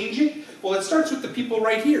do we change it? Well, it starts with the people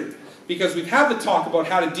right here, because we've had the talk about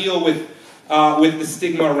how to deal with the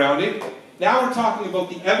stigma around it. Now we're talking about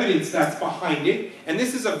the evidence that's behind it, and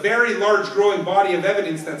this is a very large growing body of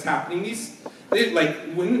evidence that's happening.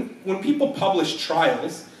 When people publish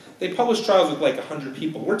trials, they publish trials with like 100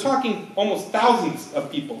 people. We're talking almost thousands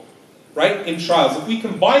of people, right, in trials. If we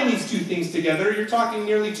combine these 2 things together, you're talking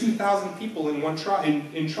nearly 2,000 people in one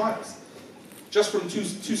in trials, just from two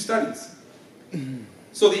studies.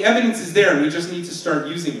 So the evidence is there, and we just need to start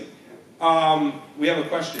using it. We have a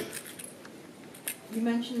question. You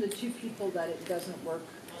mentioned the 2 people that it doesn't work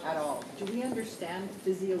at all. Do we understand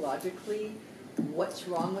physiologically what's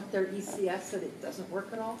wrong with their ECS that it doesn't work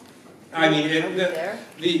at all? I mean,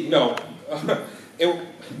 no,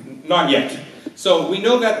 not yet. So we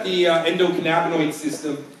know that the endocannabinoid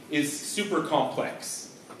system is super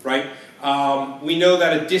complex, right? We know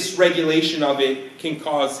that a dysregulation of it can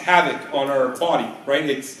cause havoc on our body, right?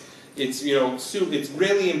 It's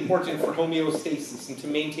really important for homeostasis and to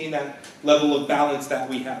maintain that level of balance that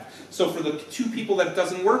we have. So for the 2 people that it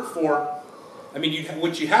doesn't work for, I mean,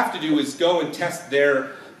 what you have to do is go and test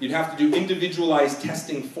you'd have to do individualized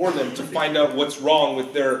testing for them to find out what's wrong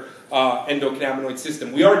with their endocannabinoid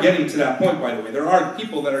system. We are getting to that point, by the way. There are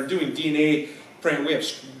people that are doing DNA print. We have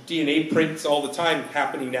DNA prints all the time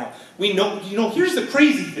happening now. We know, here's the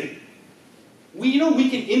crazy thing. We know we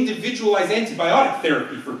can individualize antibiotic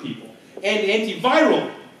therapy for people and antiviral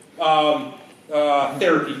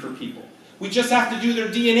therapy for people. We just have to do their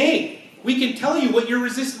DNA. We can tell you what you're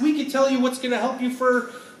resistant. We can tell you what's going to help you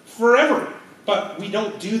for forever. But we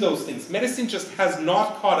don't do those things. Medicine just has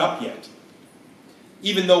not caught up yet,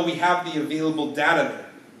 even though we have the available data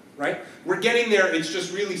there, right? We're getting there. It's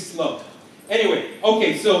just really slow. Anyway,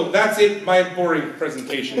 okay, so that's it. My boring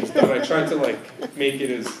presentation is done. I tried to make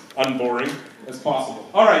it as unboring as possible.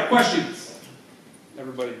 All right, questions,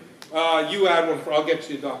 everybody. You add one. I'll get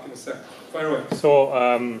to you, Doc, in a sec. Fire away.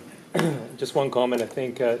 So, just one comment. I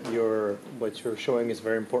think what you're showing is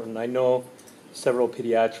very important. I know several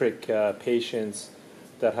pediatric patients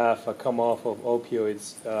that have come off of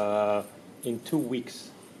opioids in 2 weeks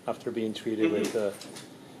after being treated with,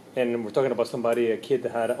 and we're talking about a kid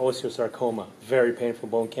that had osteosarcoma, very painful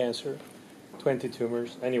bone cancer, 20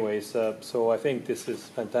 tumors. Anyways, so I think this is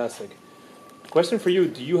fantastic. Question for you: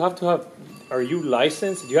 are you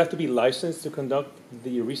licensed? Do you have to be licensed to conduct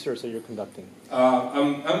the research that you're conducting?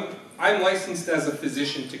 I'm licensed as a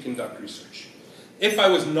physician to conduct research. If I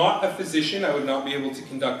was not a physician, I would not be able to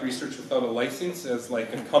conduct research without a license as a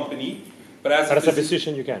company. But as a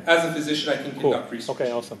physician, you can. As a physician, I can conduct research.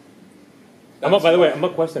 Okay, awesome. By the way, I'm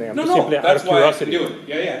not questioning. I'm just simply out of curiosity. That's why I can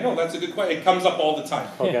do it. Yeah. No, that's a good question. It comes up all the time.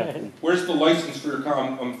 Okay. Where's the license for your car?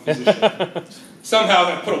 I'm a physician. Somehow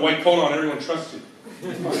that put a white coat on, everyone trusts you.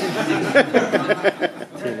 There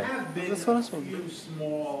have been a few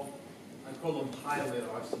small, I call them pilot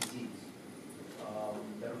RCTs,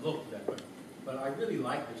 that have looked that way. But I really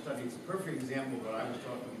like the study. It's a perfect example of what I was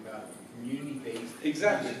talking about, community-based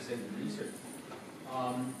and research.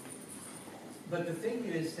 But the thing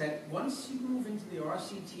is that once you move into the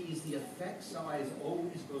RCTs, the effect size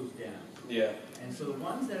always goes down. Yeah. And so the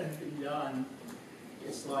ones that have been done,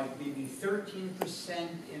 it's like maybe 13%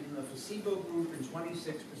 in the placebo group and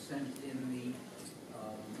 26% in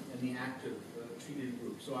the active treated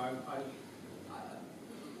group. So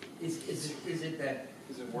is it that?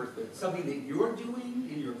 Is it worth it? Something that you're doing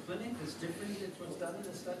in your clinic is different than what's done in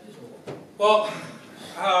the studies, or? Well,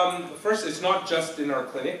 first, it's not just in our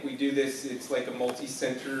clinic. We do this. It's like a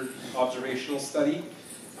multi-center observational study.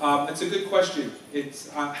 It's a good question.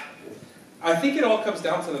 I think it all comes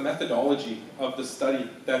down to the methodology of the study.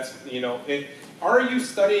 That's, are you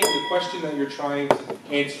studying the question that you're trying to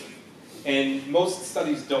answer? And most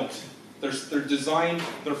studies don't. They're designed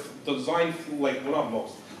like, well, not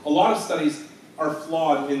most. A lot of studies are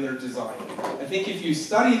flawed in their design. I think if you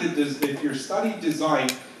study design,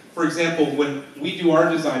 for example, when we do our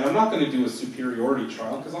design, I'm not going to do a superiority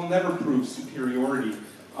trial because I'll never prove superiority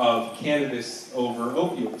of cannabis over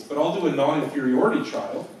opioids, but I'll do a non-inferiority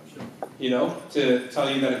trial, to tell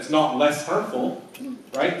you that it's not less harmful,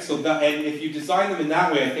 right? So that, and if you design them in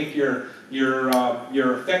that way, I think your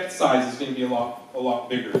effect size is going to be a lot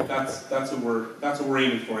bigger. That's what we're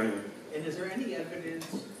aiming for anyway. And is there any evidence?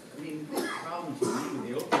 I mean, the problem to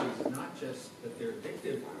me with the opioids is not just that they're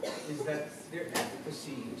addictive, is that their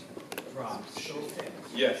efficacy drops so fast.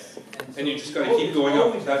 Yes. And you just got to keep going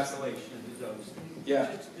up. That's escalation of the dose.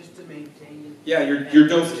 Yeah. Just to maintain. Yeah, your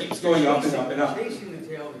dose keeps going up and up and up. Chasing the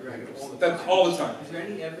tail of the dragon all the time. That's all the time. Is there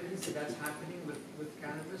any evidence that that's happening with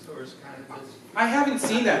cannabis, or is cannabis? I haven't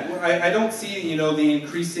seen that. I don't see, the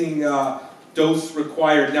increasing dose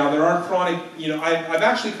required. Now, there are chronic, I've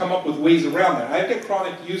actually come up with ways around that. I get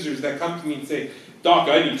chronic users that come to me and say, Doc,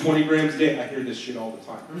 I need 20 grams a day. I hear this shit all the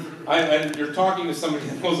time. And you're talking to somebody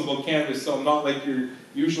that knows about cannabis, so I'm not like your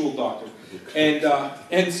usual doctor.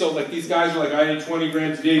 And so like these guys are like, I need 20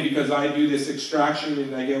 grams a day because I do this extraction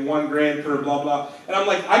and I get 1 gram per blah, blah. And I'm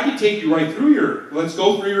like, I can take you right through let's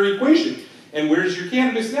go through your equation. And where's your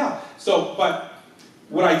cannabis now? So, but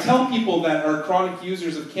what I tell people that are chronic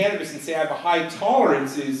users of cannabis and say I have a high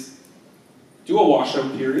tolerance is do a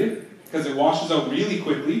washout period. because it washes out really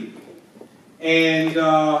quickly. And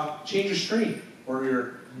change your strain, or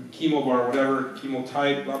your chemo bar, whatever,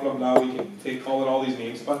 chemotype, blah, blah, blah. We can call it all these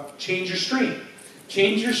names, but change your strain.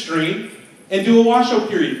 Change your strain and do a washout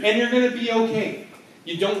period, and you're going to be okay.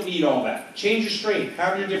 You don't need all that. Change your strain.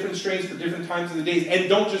 Have your different strains for different times of the days, and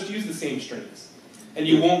don't just use the same strains. And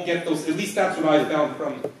you won't get those, at least that's what I found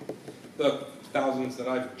from the thousands that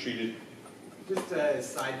I've treated. Just a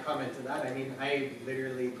side comment to that, I mean, I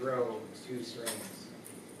literally grow 2 strains,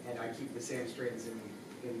 and I keep the same strains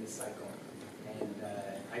in the cycle. And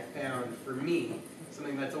I found, for me,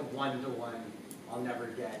 something that's a 1-to-1, I'll never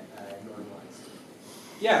get normalized.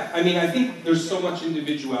 Yeah, I mean, I think there's so much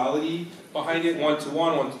individuality behind it, 1-to-1,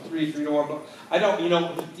 1-to-3, 3-to-1. But I don't, you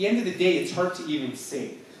know, at the end of the day, it's hard to even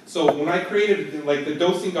say. So when I created, like the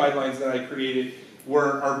dosing guidelines that I created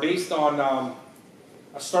are based on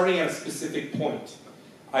starting at a specific point.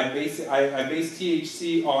 I base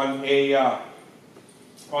THC on a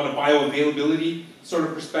bioavailability sort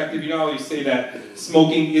of perspective. You know how you say that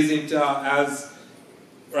smoking isn't as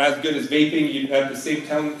good as vaping, you have the same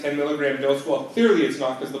 10 milligram dose. Well, clearly it's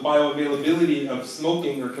not, because the bioavailability of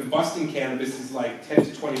smoking or combusting cannabis is like 10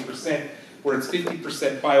 to 20%, where it's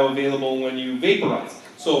 50% bioavailable when you vaporize.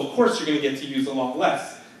 So of course you're going to get to use a lot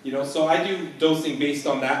less. You know, so I do dosing based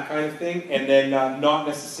on that kind of thing, and then not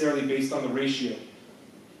necessarily based on the ratio.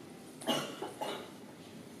 I'm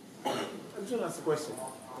just going to ask a question.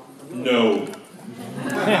 No.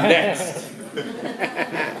 Next.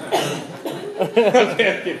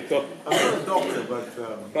 Okay, go. I'm not a doctor,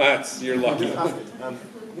 but... You're lucky. I'm just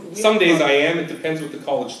asking. Some days I am. It depends what the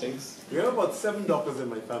college thinks. We have about 7 doctors in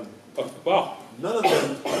my family. Oh, wow. None of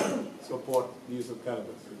them support the use of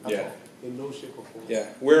cannabis. Yeah. In no shape or form.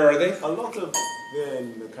 Yeah. Where are they? A lot of they're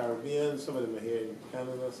in the Caribbean, some of them are here in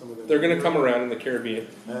Canada, some of them... They're going to come around in the Caribbean.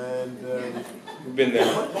 And... We've been there.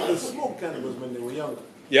 But they smoked cannabis when they were younger.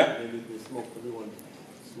 Yeah. They smoked, everyone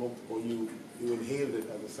smoked, or you inhaled it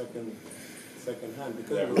as a second hand.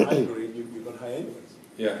 Because it was high grade, you got high anyways.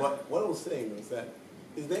 Yeah. But what I was saying was that,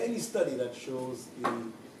 is there any study that shows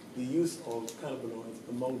the use of cannabinoids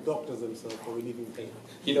among doctors themselves for relieving pain?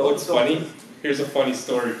 You know what's funny? Here's a funny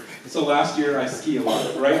story. So last year I ski a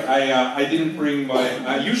lot, right? I didn't bring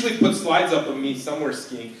I usually put slides up of me somewhere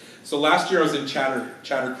skiing. So last year I was in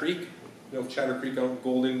Chatter Creek. You know, Chatter Creek out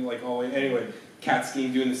Golden, like all the way. Anyway, cat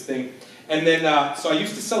skiing, doing this thing. And then, so I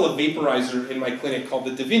used to sell a vaporizer in my clinic called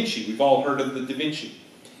the Da Vinci. We've all heard of the Da Vinci.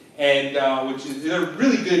 And, which is a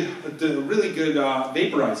really good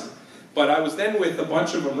vaporizer. But I was then with a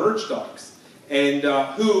bunch of emerge docs. And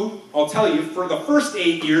who, I'll tell you, for the first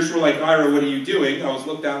 8 years were like, Ira, what are you doing? I was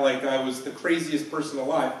looked at like I was the craziest person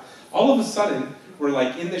alive. All of a sudden, we're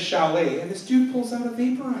like in the chalet, and this dude pulls out a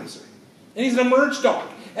vaporizer. And he's an emerge doc.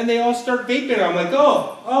 And they all start vaping. I'm like,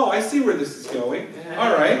 oh, I see where this is going.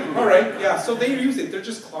 All right, yeah. So they use it. They're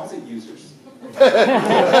just closet users.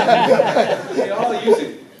 They all use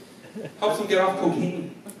it. Helps them get off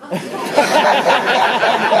cocaine.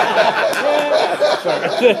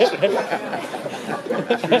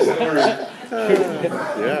 True story.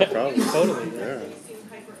 Yeah, probably. Totally. Yeah.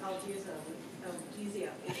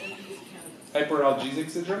 Hyperalgesic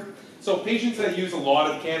syndrome. So patients that use a lot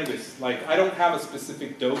of cannabis, like I don't have a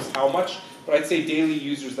specific dose, how much, but I'd say daily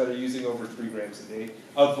users that are using over 3 grams a day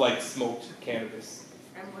of like smoked cannabis.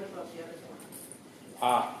 And what about the other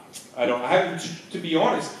one? I haven't, to be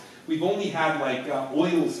honest, we've only had like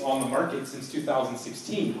oils on the market since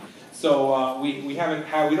 2016. So I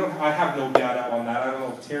have no data on that. I don't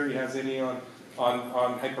know if Terry has any on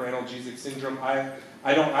hyperanalgesic syndrome.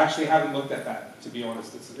 I don't actually haven't looked at that, to be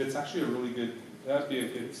honest. It's actually a really good, that'd be a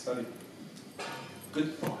good study.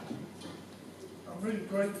 Good thought. I'm really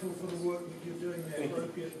grateful for the work that you're doing there for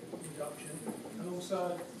opiate reduction, and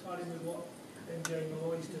also tied in with what MJ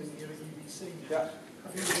Malloy's doing here at UBC. Yeah. I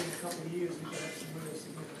think within a couple of years we've had some real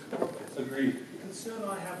significant progress. Agreed. The concern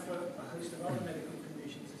I have for a host of other medical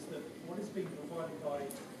conditions is that what is being provided by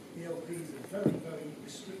the LPs is a very, very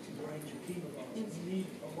restricted range of chemobars. We need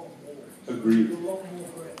a lot more. Agreed. A lot more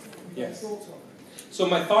for it. Yes. Thoughts on that? So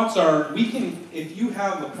my thoughts are, if you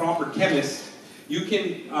have the proper chemist, you can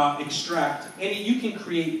you can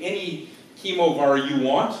create any chemovar you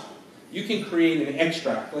want. You can create an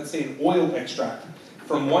extract, let's say an oil extract,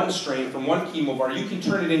 from one strain, from one chemovar. You can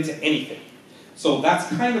turn it into anything. So that's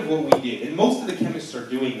kind of what we did, and most of the chemists are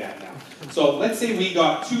doing that now. So let's say we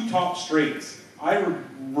got 2 top strains. I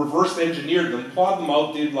reverse engineered them, plotted them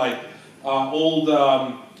out, did like old,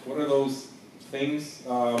 what are those things?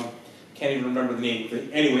 can't even remember the name of it.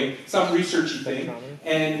 Anyway, some researchy thing.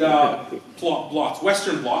 And blots,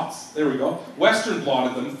 Western blots, there we go. Western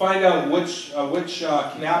blotted them, find out which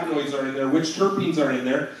cannabinoids are in there, which terpenes are in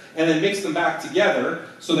there, and then mix them back together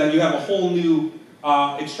so that you have a whole new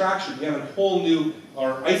extraction. You have a whole new,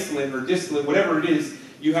 or isolate or distillate, whatever it is,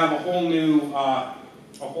 you have a whole new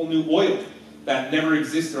oil that never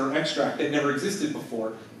existed, or extract that never existed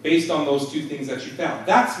before, based on those two things that you found.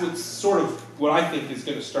 That's what's sort of what I think is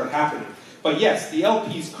going to start happening. But yes, the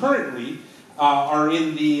LPs currently are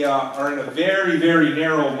in a very, very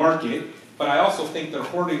narrow market, but I also think they're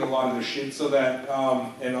hoarding a lot of their shit so that,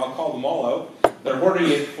 and I'll call them all out, they're hoarding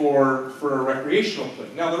it for a recreational play.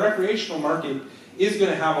 Now, the recreational market is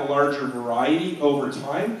going to have a larger variety over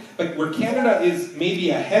time, but where Canada is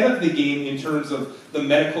maybe ahead of the game in terms of the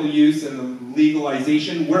medical use and the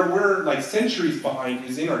legalization, where we're like centuries behind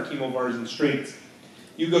is in our chemobars and strains.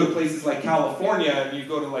 You go to places like California, and you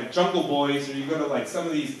go to like Jungle Boys, or you go to like some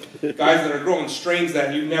of these guys that are growing strains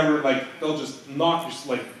that you never, like, they'll just knock, just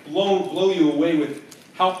like blow you away with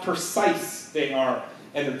how precise they are,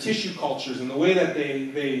 and their tissue cultures and the way that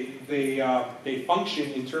they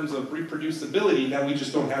function in terms of reproducibility that we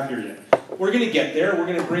just don't have here yet. We're going to get there. We're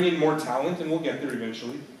going to bring in more talent, and we'll get there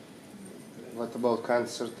eventually. What about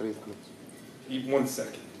cancer treatment? 1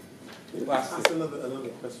 second. Last another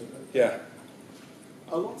question. Right? Yeah.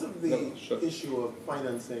 A lot of the issue of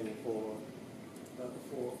financing for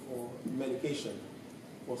medication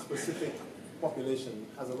for specific population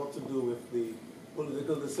has a lot to do with the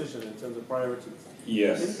political decision in terms of priorities.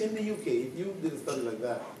 Yes. In the UK, if you did a study like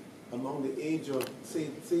that, among the age of, say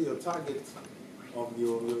your target of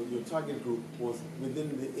your target group was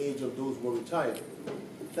within the age of those who were retired,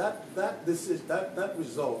 that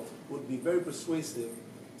result would be very persuasive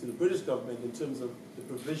to the British government in terms of the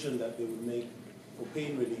provision that they would make for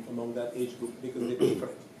pain relief among that age group, because they pay for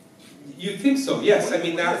it. You'd think so, yes. I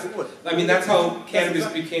mean that's how cannabis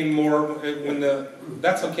became more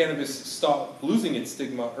that's how cannabis stopped losing its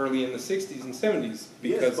stigma early in the 60s and 70s,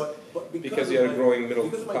 because you had a growing middle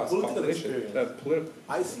class population. That's political.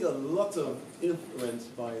 I see a lot of influence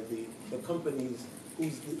by the companies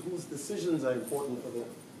whose decisions are important for the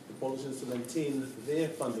politicians to maintain their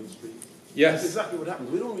funding stream. Yes. That's exactly what happens.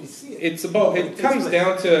 We don't really see it. It comes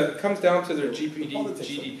down to their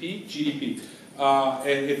GDP.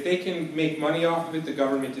 And if they can make money off of it, the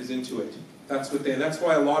government is into it. That's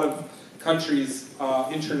why a lot of countries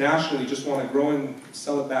internationally just want to grow and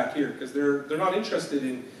sell it back here, because they're not interested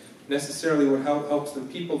in necessarily what helps the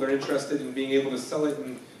people. They're interested in being able to sell it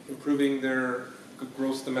and improving their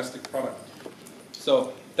gross domestic product.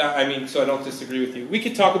 So I don't disagree with you. We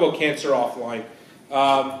could talk about cancer offline.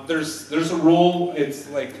 There's a role. It's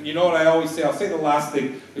like, you know what I always say. I'll say the last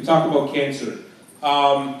thing. We talk about cancer.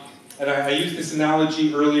 And I used this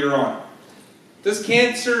analogy earlier on. Does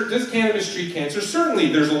cannabis treat cancer?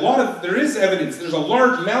 Certainly, there is evidence. There's a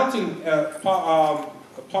large mounting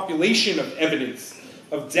population of evidence,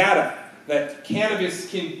 of data, that cannabis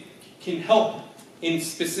can help in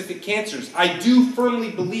specific cancers. I do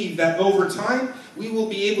firmly believe that over time, we will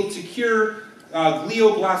be able to cure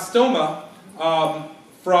glioblastoma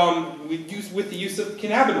with the use of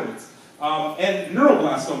cannabinoids. And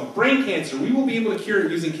neuroblastoma, brain cancer, we will be able to cure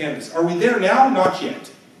it using cannabis. Are we there now? Not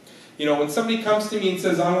yet. You know, when somebody comes to me and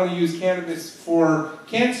says, I want to use cannabis for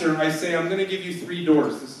cancer, I say, I'm going to give you 3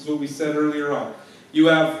 doors. This is what we said earlier on. You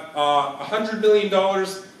have $100 million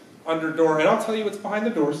under door, and I'll tell you what's behind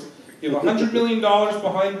the doors. You have $100 million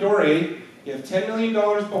behind door A, you have $10 million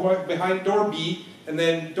behind door B, and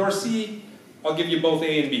then door C, I'll give you both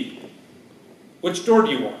A and B. Which door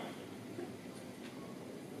do you want?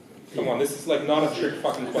 Come on, this is like not a trick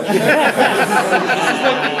fucking question. This is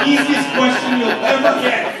like the easiest question you'll ever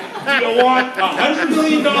get. Do you want $100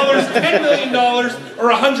 million, $10 million,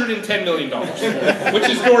 or $110 million? Which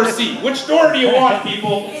is door C? Which door do you want,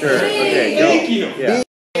 people? Sure. Okay, thank you. Yeah.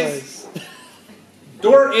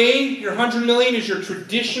 Door A, your $100 million, is your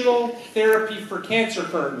traditional therapy for cancer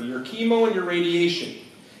currently, your chemo and your radiation.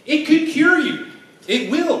 It could cure you. It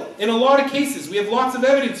will, in a lot of cases. We have lots of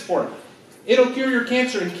evidence for it. It'll cure your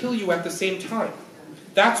cancer and kill you at the same time.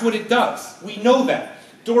 That's what it does. We know that.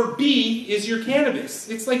 Door B is your cannabis.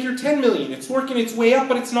 It's like your 10 million. It's working its way up,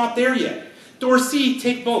 but it's not there yet. Door C,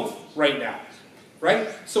 take both right now. Right?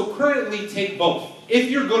 So currently, take both. If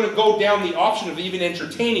you're going to go down the option of even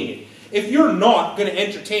entertaining it, if you're not going to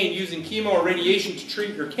entertain using chemo or radiation to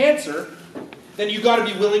treat your cancer, then you've got to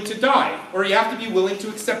be willing to die. Or you have to be willing to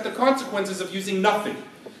accept the consequences of using nothing.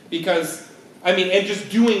 Because, and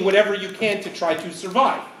just doing whatever you can to try to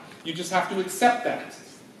survive. You just have to accept that.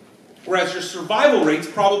 Whereas your survival rate's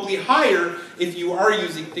probably higher if you are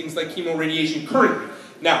using things like chemoradiation currently.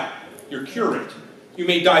 Now, your cure rate. You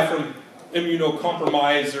may die from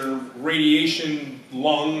immunocompromise or radiation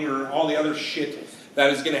lung or all the other shit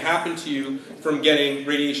that is going to happen to you from getting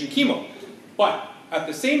radiation chemo. But at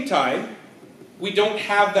the same time, we don't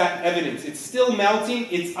have that evidence. It's still mounting,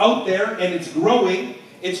 it's out there, and it's growing.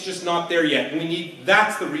 It's just not there yet. And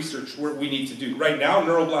that's the research we need to do. Right now,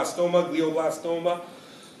 neuroblastoma, glioblastoma,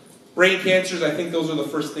 brain cancers, I think those are the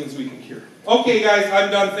first things we can cure. Okay, guys,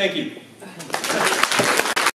 I'm done. Thank you.